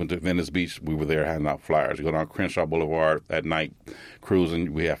went to Venice Beach, we were there handing out flyers. You go down Crenshaw Boulevard at night,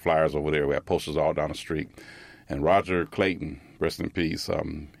 cruising, we had flyers over there. We had posters all down the street. And Roger Clayton, rest in peace,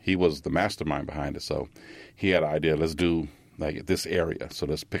 he was the mastermind behind it. So he had an idea, let's do like this area. So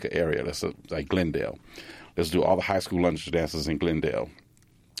let's pick an area, like Glendale. Let's do all the high school lunch dances in Glendale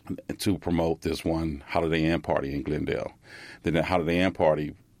to promote this one Holiday Inn party in Glendale. Then that Holiday Inn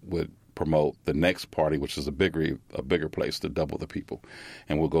party would promote the next party, which is a bigger place to double the people.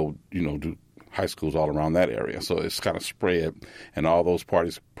 And we'll go, do high schools all around that area. So it's kind of spread. And all those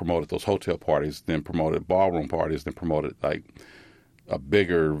parties promoted those hotel parties, then promoted ballroom parties, then promoted like a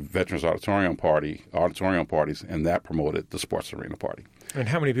bigger Veterans auditorium parties, and that promoted the sports arena party. And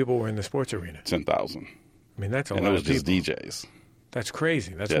how many people were in the sports arena? 10,000. I mean, that's a lot of people. And it was people. just DJs. That's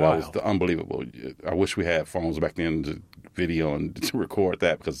crazy. That's wild. That was unbelievable. I wish we had phones back then to video and to record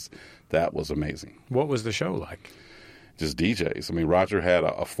that, because that was amazing. What was the show like? Just DJs. I mean, Roger had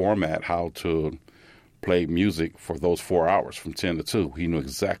a format how to play music for those 4 hours from 10 to 2. He knew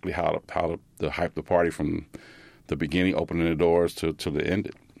exactly how to hype the party from the beginning, opening the doors to the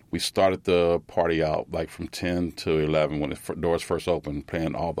end. We started the party out like from 10 to 11 when the doors first opened,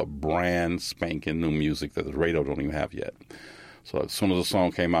 playing all the brand spanking new music that the radio don't even have yet. So as soon as the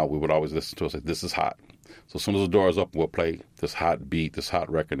song came out, we would always listen to it and say, this is hot. So as soon as the doors open, we'll play this hot beat, this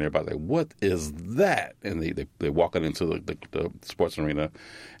hot record, and everybody's like, what is that? And they walk into the sports arena,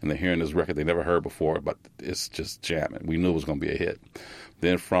 and they're hearing this record they never heard before, but it's just jamming. We knew it was going to be a hit.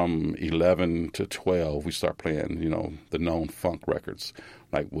 Then from 11 to 12, we start playing, the known funk records,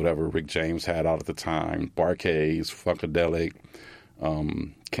 like whatever Rick James had out at the time, Bar-Kays, Funkadelic,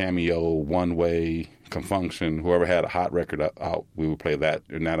 Cameo, One Way, Confunction, whoever had a hot record out, we would play that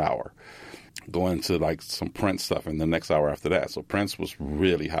in that hour. Go into like some Prince stuff in the next hour after that. So Prince was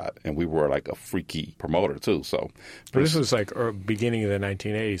really hot, and we were like a freaky promoter too. So this was like beginning of the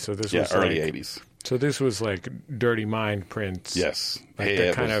 1980s. So this was early like, 80s. So this was like Dirty Mind Prince. Yes, like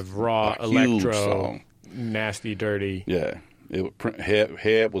the kind of raw electro, nasty, dirty. Yeah,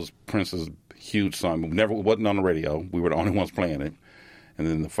 Head was Prince's huge song. It wasn't on the radio. We were the only ones playing it. And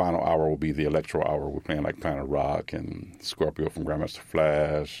then the final hour will be the electro hour. We're playing like Planet Rock and Scorpio from Grandmaster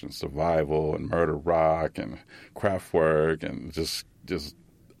Flash and Survival and Murder Rock and Kraftwerk and just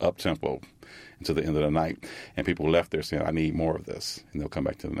up-tempo until the end of the night. And people left there saying, I need more of this. And they'll come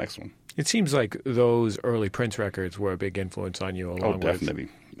back to the next one. It seems like those early Prince records were a big influence on you along with... Oh, definitely.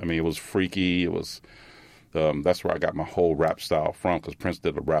 I mean, it was freaky. It was... that's where I got my whole rap style from, because Prince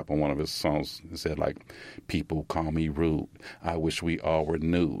did a rap on one of his songs. It said, like, people call me rude. I wish we all were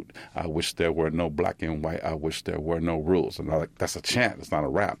nude. I wish there were no black and white. I wish there were no rules. And I'm like, that's a chant. It's not a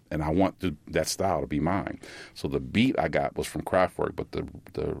rap. And I want that style to be mine. So the beat I got was from Kraftwerk, but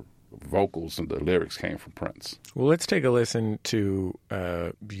the vocals and the lyrics came from Prince. Well, let's take a listen to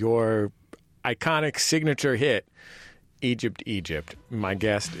your iconic signature hit, Egypt, Egypt. My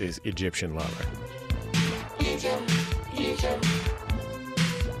guest is Egyptian Lover. Egypt, Egypt,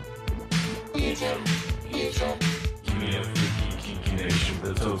 Egypt, Egypt. Give me a freaky, kinky nation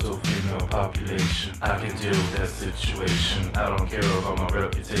with a total female population. I can deal with that situation. I don't care about my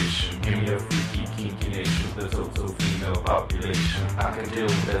reputation. Give me a freaky, kinky nation with a total female population. I can deal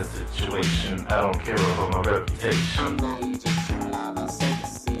with that situation. I don't care about my reputation. I'm the Egyptian lover,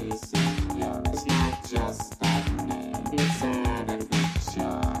 sexy senior. It's not just that name. It's an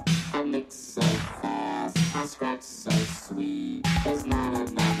adventure. I mix so fast. I scratch so sweet. There's not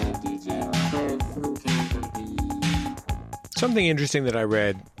another DJ like who can compete. Something interesting that I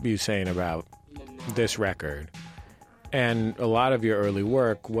read you saying about this record and a lot of your early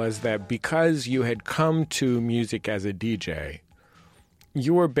work was that because you had come to music as a DJ,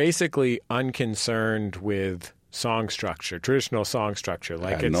 you were basically unconcerned with song structure, traditional song structure.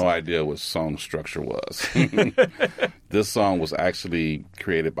 Like I had no idea what song structure was. This song was actually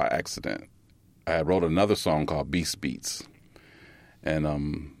created by accident. I wrote another song called Beast Beats, and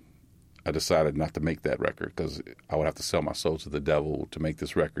I decided not to make that record because I would have to sell my soul to the devil to make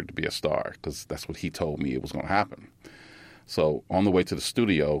this record to be a star, because that's what he told me it was going to happen. So on the way to the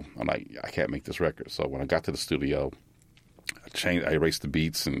studio, I'm like, I can't make this record. So when I got to the studio, I erased the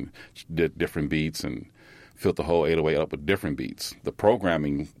beats and did different beats and filled the whole 808 up with different beats. The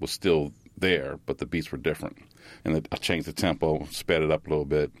programming was still there, but the beats were different. And I changed the tempo, sped it up a little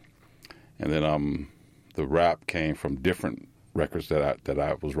bit. And then the rap came from different records that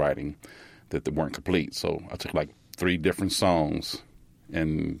I was writing that weren't complete. So I took like 3 different songs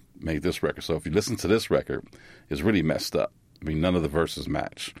and made this record. So if you listen to this record, it's really messed up. I mean, none of the verses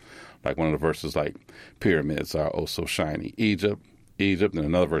match. Like one of the verses, like pyramids are oh so shiny, Egypt, and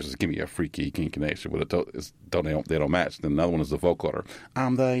another verse is give me a freaky kinky nation. But they don't match. Then another one is the vocal order.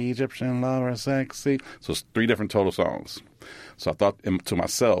 I'm the Egyptian lover, sexy. So it's 3 different total songs. So I thought to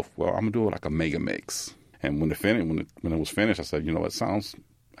myself, well, I'm gonna do it like a mega mix. And when it was finished, I said, you know, it sounds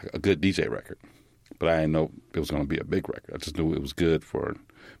like a good DJ record. But I didn't know it was going to be a big record. I just knew it was good for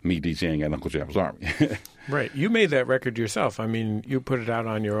me DJing at Uncle Jam's Army. Right. You made that record yourself. I mean, you put it out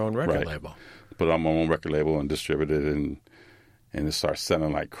on your own record label. Put it on my own record label and distributed it, and it starts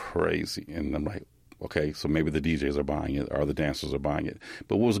selling like crazy. And I'm like, okay, so maybe the DJs are buying it or the dancers are buying it.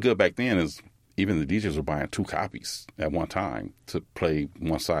 But what was good back then is even the DJs were buying 2 copies at one time to play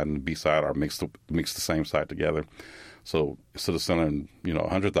one side and the B side or mix the same side together. So instead of selling,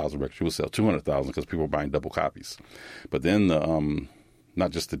 100,000 records, you would sell 200,000 because people were buying double copies. But then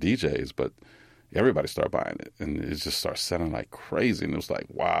not just the DJs, but everybody started buying it, and it just started selling like crazy. And it was like,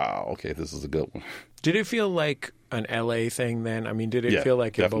 wow, okay, this is a good one. Did it feel like an L.A. thing then? I mean, did it feel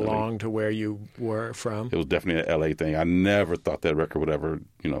like it belonged to where you were from? It was definitely an L.A. thing. I never thought that record would ever,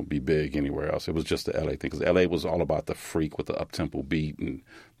 be big anywhere else. It was just the L.A. thing because L.A. was all about the freak with the up-tempo beat, and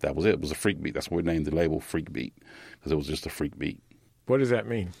that was it. It was a freak beat. That's why we named the label Freak Beat because it was just a freak beat. What does that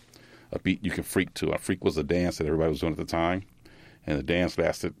mean? A beat you can freak to. A freak was a dance that everybody was doing at the time, and the dance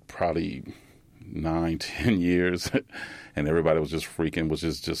lasted probably 9-10 years, and everybody was just freaking, which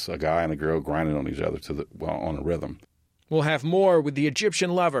is just a guy and a girl grinding on each other on a rhythm. We'll have more with the Egyptian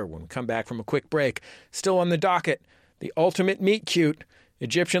Lover when we come back from a quick break. Still on the docket, the ultimate meet cute.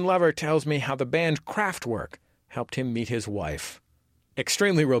 Egyptian Lover tells me how the band Kraftwerk helped him meet his wife.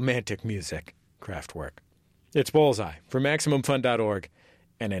 Extremely romantic music, Kraftwerk. It's Bullseye from MaximumFun.org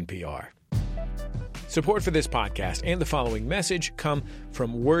and NPR. Support for this podcast and the following message come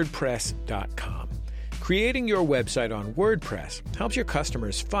from WordPress.com. Creating your website on WordPress helps your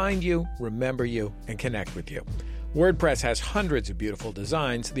customers find you, remember you, and connect with you. WordPress has hundreds of beautiful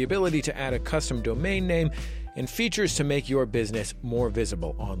designs, the ability to add a custom domain name, and features to make your business more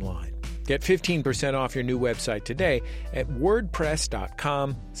visible online. Get 15% off your new website today at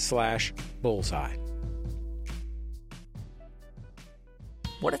WordPress.com/bullseye.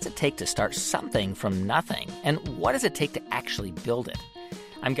 What does it take to start something from nothing? And what does it take to actually build it?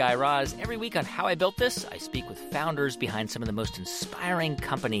 I'm Guy Raz. Every week on How I Built This, I speak with founders behind some of the most inspiring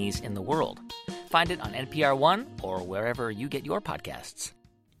companies in the world. Find it on NPR One or wherever you get your podcasts.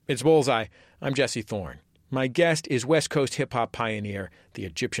 It's Bullseye. I'm Jesse Thorne. My guest is West Coast hip-hop pioneer, the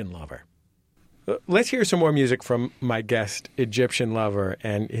Egyptian Lover. Let's hear some more music from my guest, Egyptian Lover,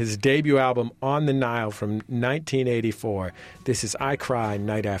 and his debut album, On the Nile, from 1984. This is I Cry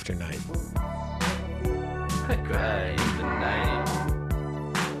Night After Night. I cry in the night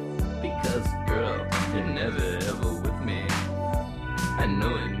because, girl, you're never ever with me. I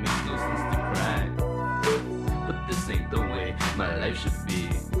know it makes no sense to cry, but this ain't the way my life should be.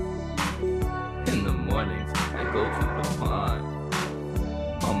 In the mornings, I go to the pond.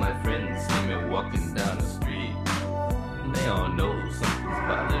 All my friends see me walking down the street. They all know something's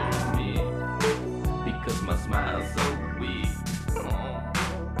bothering me because my smile's so weak.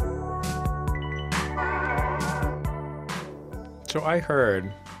 So I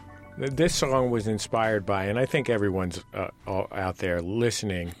heard that this song was inspired by, and I think everyone's out there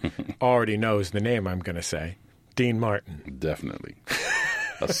listening already knows the name I'm going to say, Dean Martin. Definitely.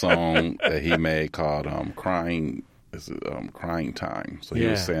 A song that he made called Crying Time. So he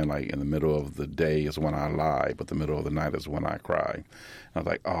was saying, like, in the middle of the day is when I lie, but the middle of the night is when I cry. And I was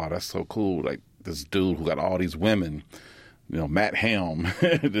like, oh, that's so cool. Like, this dude who got all these women, Matt Helm,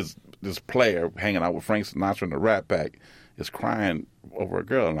 this player hanging out with Frank Sinatra in the Rat Pack, is crying over a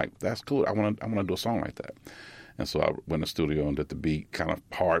girl. And like, that's cool. I want to do a song like that. And so I went in the studio and did the beat, kind of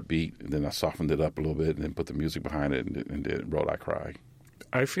hard beat, and then I softened it up a little bit and then put the music behind it and did Roll I Cry.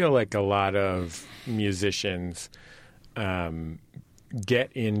 I feel like a lot of musicians get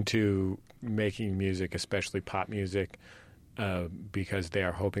into making music, especially pop music, because they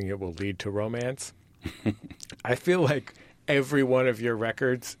are hoping it will lead to romance. I feel like every one of your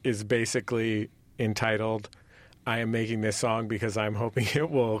records is basically entitled, I am making this song because I'm hoping it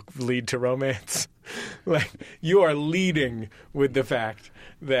will lead to romance. Like, you are leading with the fact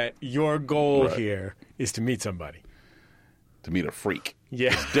that your goal here is to meet somebody. To meet a freak.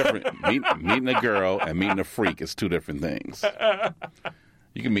 Yeah. It's different. Meeting a girl and meeting a freak is two different things.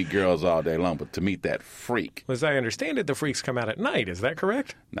 You can meet girls all day long, but to meet that freak. As I understand it, the freaks come out at night. Is that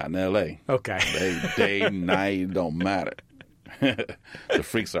correct? Not in L.A. Okay. Day, night, don't matter. The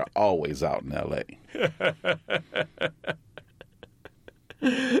freaks are always out in L.A.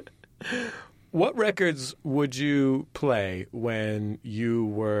 What records would you play when you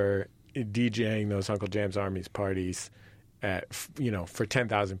were DJing those Uncle Jam's Army's parties at, for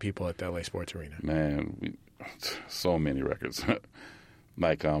 10,000 people at the LA Sports Arena? Man, so many records.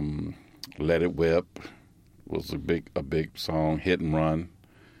 Like Let It Whip was a big song. Hit and Run.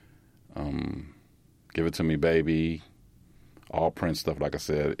 Give It to Me, Baby. All Prince stuff, like I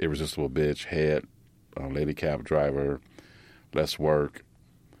said. Irresistible Bitch, Head, Lady Cab Driver, Let's Work.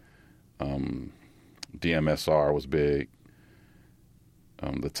 DMSR was big.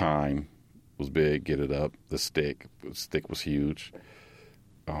 The Time was big. Get It Up. The Stick was huge.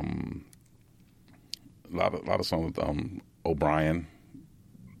 A lot of songs with O'Brien,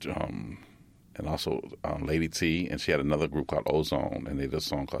 and also Lady T, and she had another group called Ozone, and they did a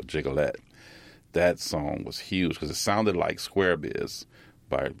song called Jiggalette. That song was huge because it sounded like Square Biz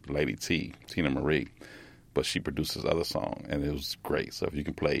by Lady T, Tina Marie, but she produced this other song, and it was great. So if you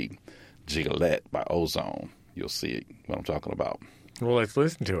can play Jiggalette by Ozone, you'll see what I'm talking about. Well, let's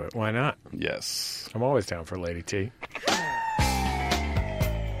listen to it. Why not? Yes. I'm always down for Lady T.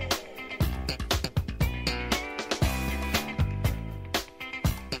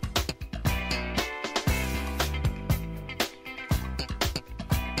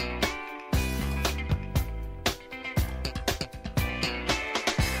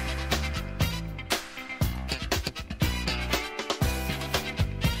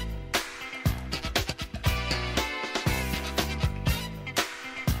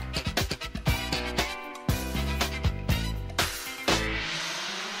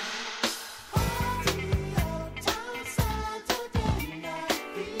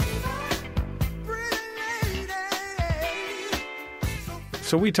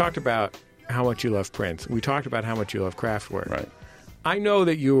 So we talked about how much you love Prince. We talked about how much you love Kraftwerk. Right. I know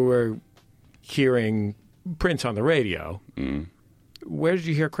that you were hearing Prince on the radio. Mm. Where did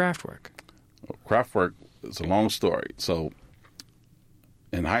you hear Kraftwerk? Kraftwerk is a long story. So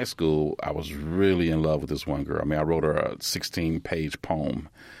in high school, I was really in love with this one girl. I mean, I wrote her a 16-page poem,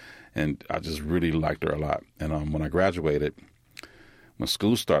 and I just really liked her a lot. And when I graduated, when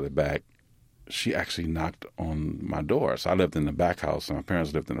school started back, she actually knocked on my door. So I lived in the back house, and my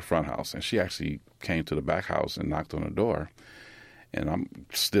parents lived in the front house. And she actually came to the back house and knocked on the door. And I'm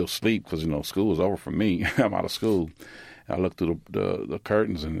still asleep because, school was over for me. I'm out of school. And I looked through the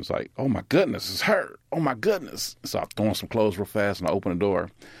curtains, and it's like, oh, my goodness, it's her. Oh, my goodness. So I threw on some clothes real fast, and I opened the door.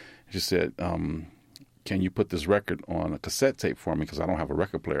 She said, can you put this record on a cassette tape for me? Because I don't have a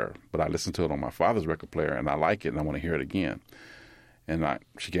record player. But I listened to it on my father's record player, and I like it, and I want to hear it again. And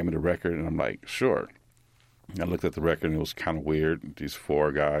she gave me the record, and I'm like, sure. I looked at the record, and it was kind of weird. These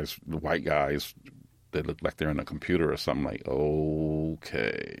four guys, the white guys, they looked like they're in a computer or something. Like,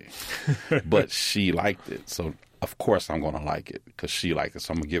 okay. But she liked it. So, of course, I'm going to like it because she liked it.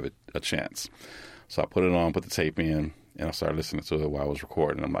 So I'm going to give it a chance. So I put it on, put the tape in, and I started listening to it while I was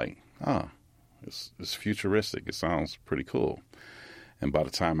recording. I'm like, it's futuristic. It sounds pretty cool. And by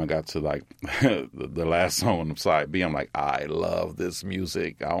the time I got to, like, the last song on the side B, I'm like, I love this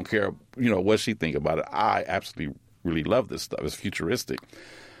music. I don't care, what she think about it. I absolutely really love this stuff. It's futuristic.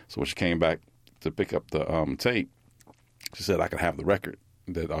 So when she came back to pick up the tape, she said I could have the record.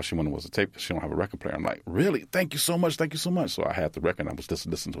 That all she wanted was a tape because she don't have a record player. I'm like, really? Thank you so much. Thank you so much. So I had the record, and I was just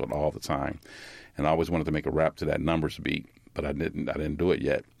listening to it all the time. And I always wanted to make a rap to that Numbers beat, but I didn't do it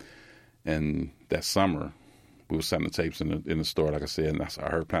yet. And that summer, we were selling the tapes in the store, like I said, and I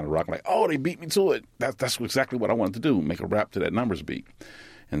heard Planet Rock, like, oh, they beat me to it. That's exactly what I wanted to do, make a rap to that Numbers beat.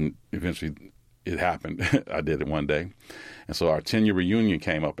 And eventually it happened. I did it one day. And so our 10-year reunion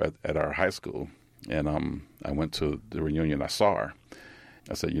came up at our high school, and I went to the reunion. I saw her.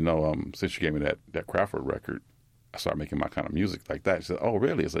 I said, since you gave me that Kraftwerk record, I started making my kind of music like that. She said, oh,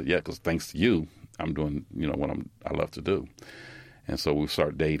 really? I said, yeah, because thanks to you, I'm doing, what I love to do. And so we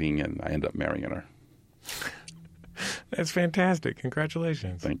started dating, and I ended up marrying her. That's fantastic.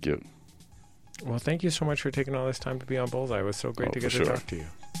 Congratulations. Thank you. Well, thank you so much for taking all this time to be on Bullseye. It was so great to get to talk to you.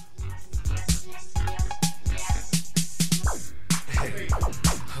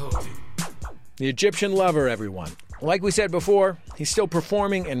 The Egyptian Lover, everyone. Like we said before, he's still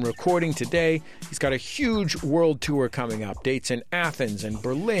performing and recording today. He's got a huge world tour coming up. Dates in Athens and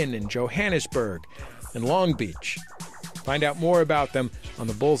Berlin and Johannesburg and Long Beach. Find out more about them on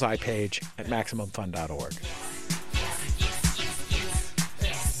the Bullseye page at MaximumFun.org.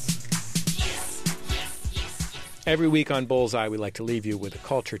 Every week on Bullseye, we like to leave you with a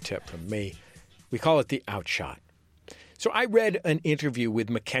culture tip from me. We call it the Outshot. So I read an interview with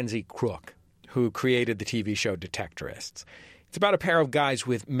Mackenzie Crook, who created the TV show Detectorists. It's about a pair of guys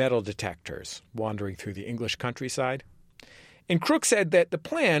with metal detectors wandering through the English countryside. And Crook said that the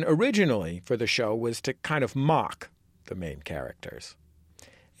plan originally for the show was to kind of mock the main characters.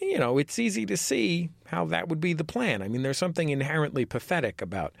 You know, it's easy to see how that would be the plan. I mean, there's something inherently pathetic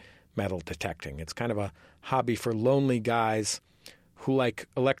about metal detecting. It's kind of a hobby for lonely guys who like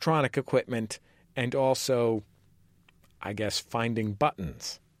electronic equipment and also, I guess, finding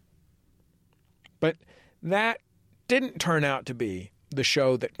buttons. But that didn't turn out to be the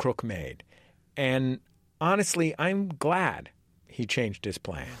show that Crook made. And honestly, I'm glad he changed his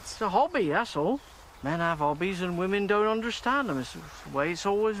plans. It's a hobby, that's all. Men have hobbies and women don't understand them. It's the way it's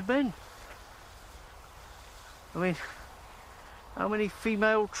always been. I mean, how many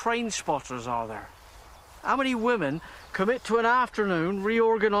female train spotters are there? How many women commit to an afternoon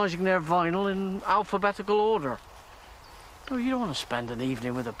reorganising their vinyl in alphabetical order? Oh, you don't want to spend an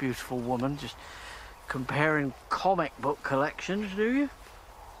evening with a beautiful woman just comparing comic book collections, do you?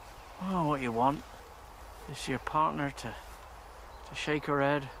 Oh, what you want is your partner to shake her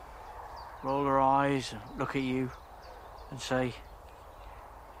head, roll her eyes, and look at you and say,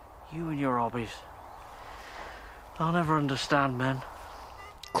 you and your hobbies. I'll never understand men.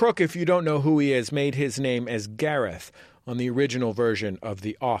 Crook, if you don't know who he is, made his name as Gareth on the original version of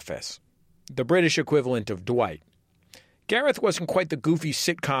The Office, the British equivalent of Dwight. Gareth wasn't quite the goofy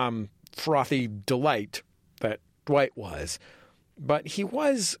sitcom frothy delight that Dwight was, but he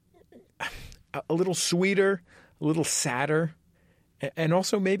was a little sweeter, a little sadder, and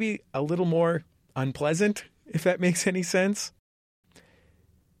also maybe a little more unpleasant, if that makes any sense.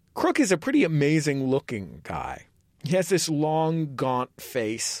 Crook is a pretty amazing-looking guy. He has this long, gaunt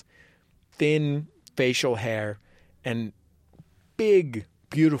face, thin facial hair, and big,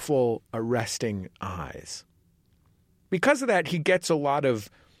 beautiful, arresting eyes. Because of that, he gets a lot of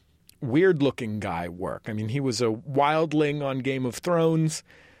weird-looking guy work. I mean, he was a wildling on Game of Thrones.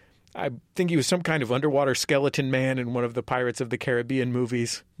 I think he was some kind of underwater skeleton man in one of the Pirates of the Caribbean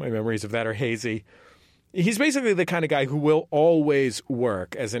movies. My memories of that are hazy. He's basically the kind of guy who will always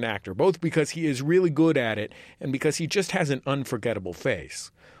work as an actor, both because he is really good at it and because he just has an unforgettable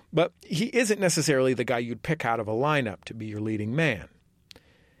face. But he isn't necessarily the guy you'd pick out of a lineup to be your leading man.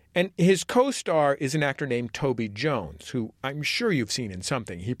 And his co-star is an actor named Toby Jones, who I'm sure you've seen in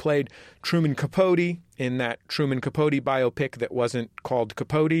something. He played Truman Capote in that Truman Capote biopic that wasn't called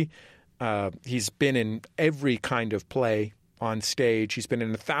Capote. He's been in every kind of play on stage. He's been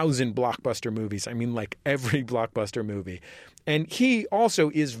in 1,000 blockbuster movies. I mean, like every blockbuster movie. And he also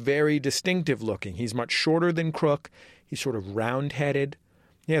is very distinctive looking. He's much shorter than Crook. He's sort of round-headed.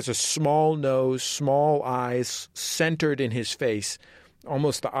 He has a small nose, small eyes, centered in his face,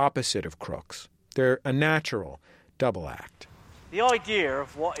 almost the opposite of Crook's. They're a natural double act. The idea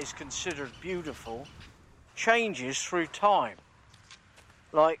of what is considered beautiful changes through time.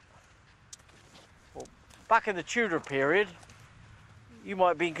 Like, well, back in the Tudor period, you might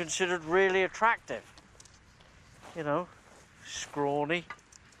have been considered really attractive. You know, scrawny,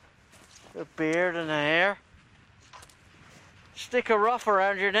 a beard and a hair. Stick a ruff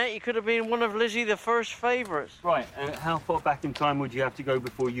around your neck, you could have been one of Lizzie the First's favourites. Right, how far back in time would you have to go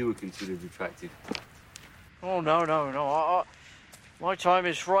before you were considered attractive? Oh, no. My time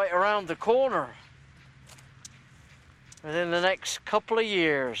is right around the corner. Within the next couple of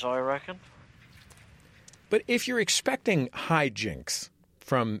years, I reckon. But if you're expecting hijinks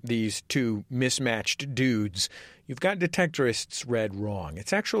from these two mismatched dudes, you've got Detectorists read wrong.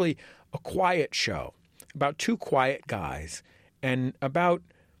 It's actually a quiet show about two quiet guys and about,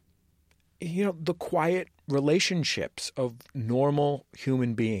 you know, the quiet relationships of normal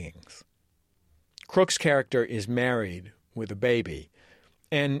human beings. Crook's character is married with a baby,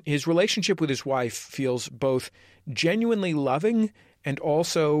 and his relationship with his wife feels both genuinely loving and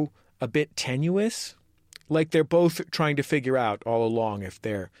also a bit tenuous, like they're both trying to figure out all along if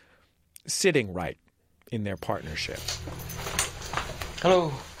they're sitting right in their partnership.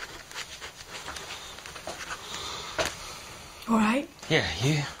 Hello. All right? Yeah,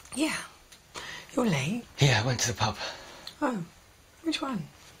 you? Yeah. You're late. Yeah, I went to the pub. Oh, which one?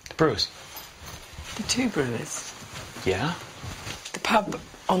 The Brewers. The Two Brewers. Yeah? The pub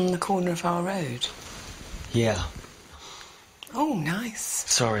on the corner of our road. Yeah. Oh, nice.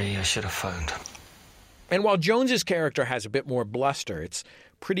 Sorry, I should have phoned. And while Jones's character has a bit more bluster, it's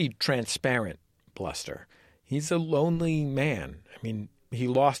pretty transparent bluster. He's a lonely man. I mean, he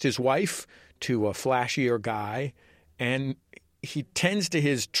lost his wife to a flashier guy, and he tends to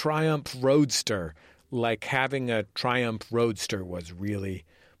his Triumph Roadster like having a Triumph Roadster was really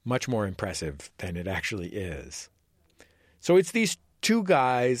much more impressive than it actually is. So it's these two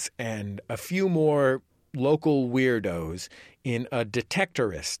guys and a few more local weirdos in a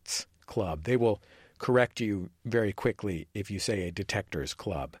Detectorists club. They will correct you very quickly if you say a detectors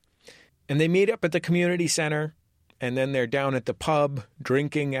club. And they meet up at the community center, and then they're down at the pub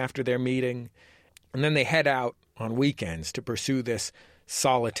drinking after their meeting, and then they head out on weekends to pursue this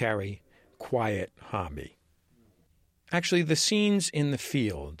solitary, quiet hobby. Actually, the scenes in the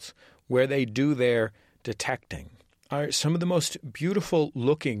fields where they do their detecting are some of the most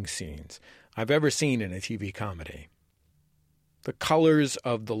beautiful-looking scenes I've ever seen in a TV comedy. The colors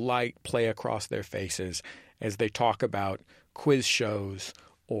of the light play across their faces as they talk about quiz shows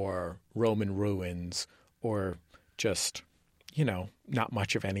or Roman ruins or just, not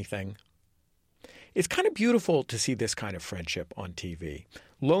much of anything. It's kind of beautiful to see this kind of friendship on TV.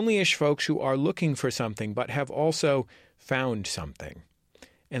 Lonely-ish folks who are looking for something but have also found something.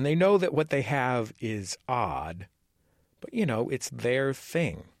 And they know that what they have is odd, but, it's their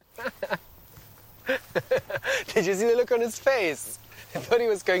thing. Did you see the look on his face? I thought he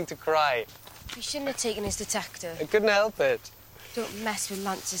was going to cry. He shouldn't have taken his detector. I couldn't help it. Don't mess with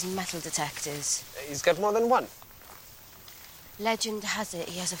Lance's metal detectors. He's got more than one. Legend has it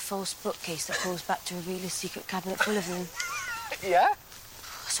he has a false bookcase that goes back to a really secret cabinet full of them. Yeah?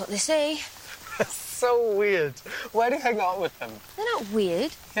 That's what they say. So weird. Why do you hang out with them? They're not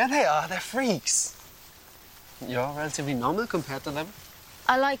weird. Yeah, they are. They're freaks. You're relatively normal compared to them.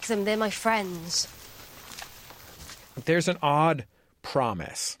 I like them. They're my friends. There's an odd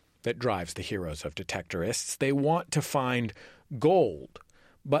promise that drives the heroes of Detectorists. They want to find gold,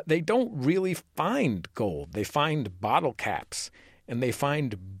 but they don't really find gold. They find bottle caps, and they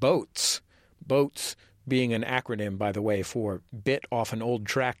find boats. Boats being an acronym, by the way, for bit off an old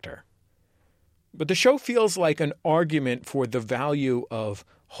tractor. But the show feels like an argument for the value of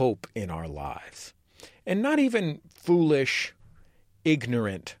hope in our lives. And not even foolish,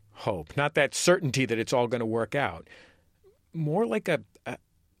 ignorant hope. Not that certainty that it's all going to work out. More like a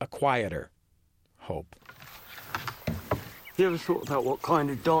quieter hope. You ever thought about what kind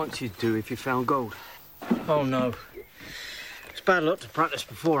of dance you'd do if you found gold? Oh, no. It's bad luck to practice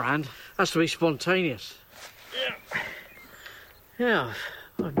beforehand. Has to be spontaneous. Yeah,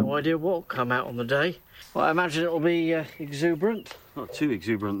 I have no idea what'll come out on the day. Well, I imagine it'll be exuberant. Not too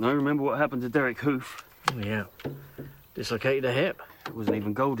exuberant, though. Remember what happened to Derek Hoof? Oh, yeah. Dislocated a hip. It wasn't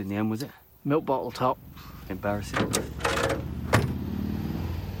even gold in the end, was it? Milk bottle top. Embarrassing.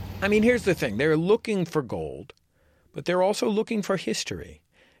 I mean, here's the thing. They're looking for gold, but they're also looking for history.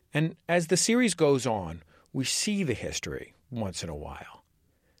 And as the series goes on, we see the history once in a while.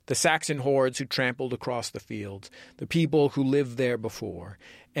 The Saxon hordes who trampled across the fields, the people who lived there before.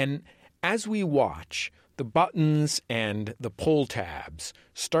 And as we watch, the buttons and the pull tabs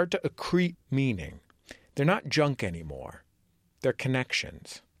start to accrete meaning. They're not junk anymore. They're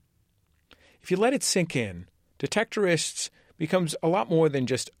connections. If you let it sink in, Detectorists becomes a lot more than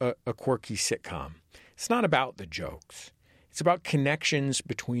just a quirky sitcom. It's not about the jokes. It's about connections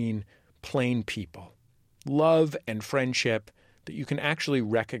between plain people, love and friendship that you can actually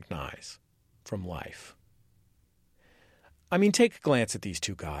recognize from life. I mean, take a glance at these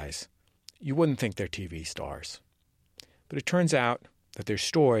two guys. You wouldn't think they're TV stars. But it turns out that their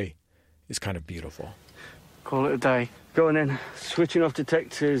story is kind of beautiful. Call it a day. Go on then. Switching off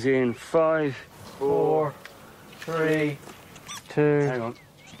detectors in 5, 4, 3, 2... Hang on.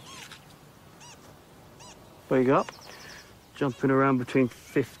 What you got? Jumping around between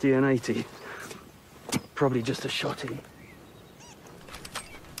 50 and 80. Probably just a shotty.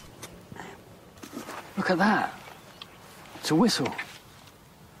 Look at that. It's a whistle.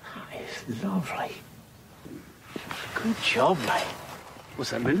 That is lovely. Good job, mate.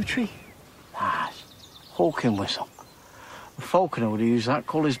 What's that, military? That's hawking whistle. A falconer would use that,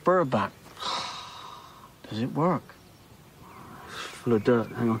 call his bird back. Does it work? It's full of dirt.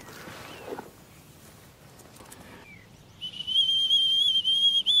 Hang on.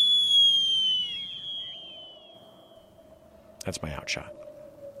 That's my outshot.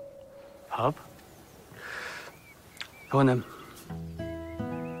 Pub? Go on then.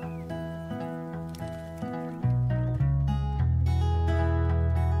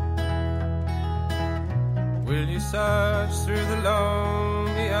 Will you search through the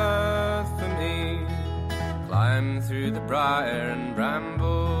lonely earth for me? Climb through the briar and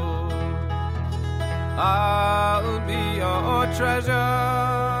bramble. I'll be your treasure.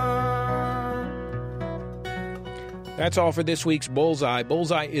 That's all for this week's Bullseye.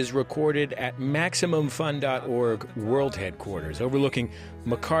 Bullseye is recorded at MaximumFun.org World Headquarters, overlooking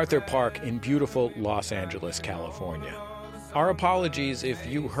MacArthur Park in beautiful Los Angeles, California. Our apologies if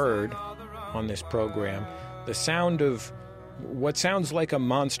you heard on this program the sound of what sounds like a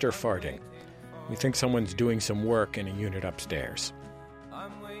monster farting. We think someone's doing some work in a unit upstairs.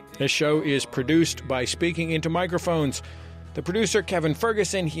 This show is produced by Speaking Into Microphones. The producer, Kevin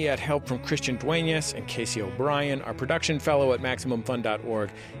Ferguson, he had help from Christian Duenas and Casey O'Brien. Our production fellow at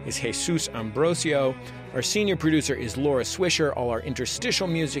MaximumFun.org is Jesus Ambrosio. Our senior producer is Laura Swisher. All our interstitial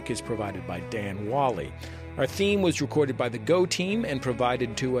music is provided by Dan Wally. Our theme was recorded by the Go Team and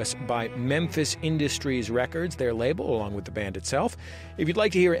provided to us by Memphis Industries Records, their label, along with the band itself. If you'd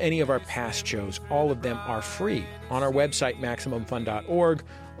like to hear any of our past shows, all of them are free on our website, MaximumFun.org,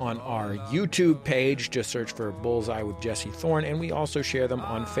 on our YouTube page. Just search for Bullseye with Jesse Thorne, and we also share them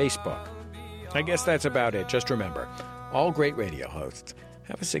on Facebook. I guess that's about it. Just remember, all great radio hosts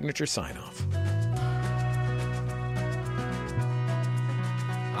have a signature sign-off.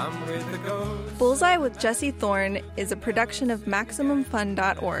 Bullseye with Jesse Thorne is a production of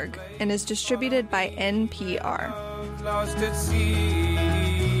MaximumFun.org and is distributed by NPR. Lost at sea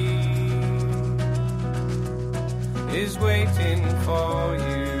is waiting for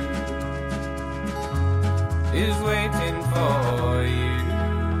you, is waiting for you.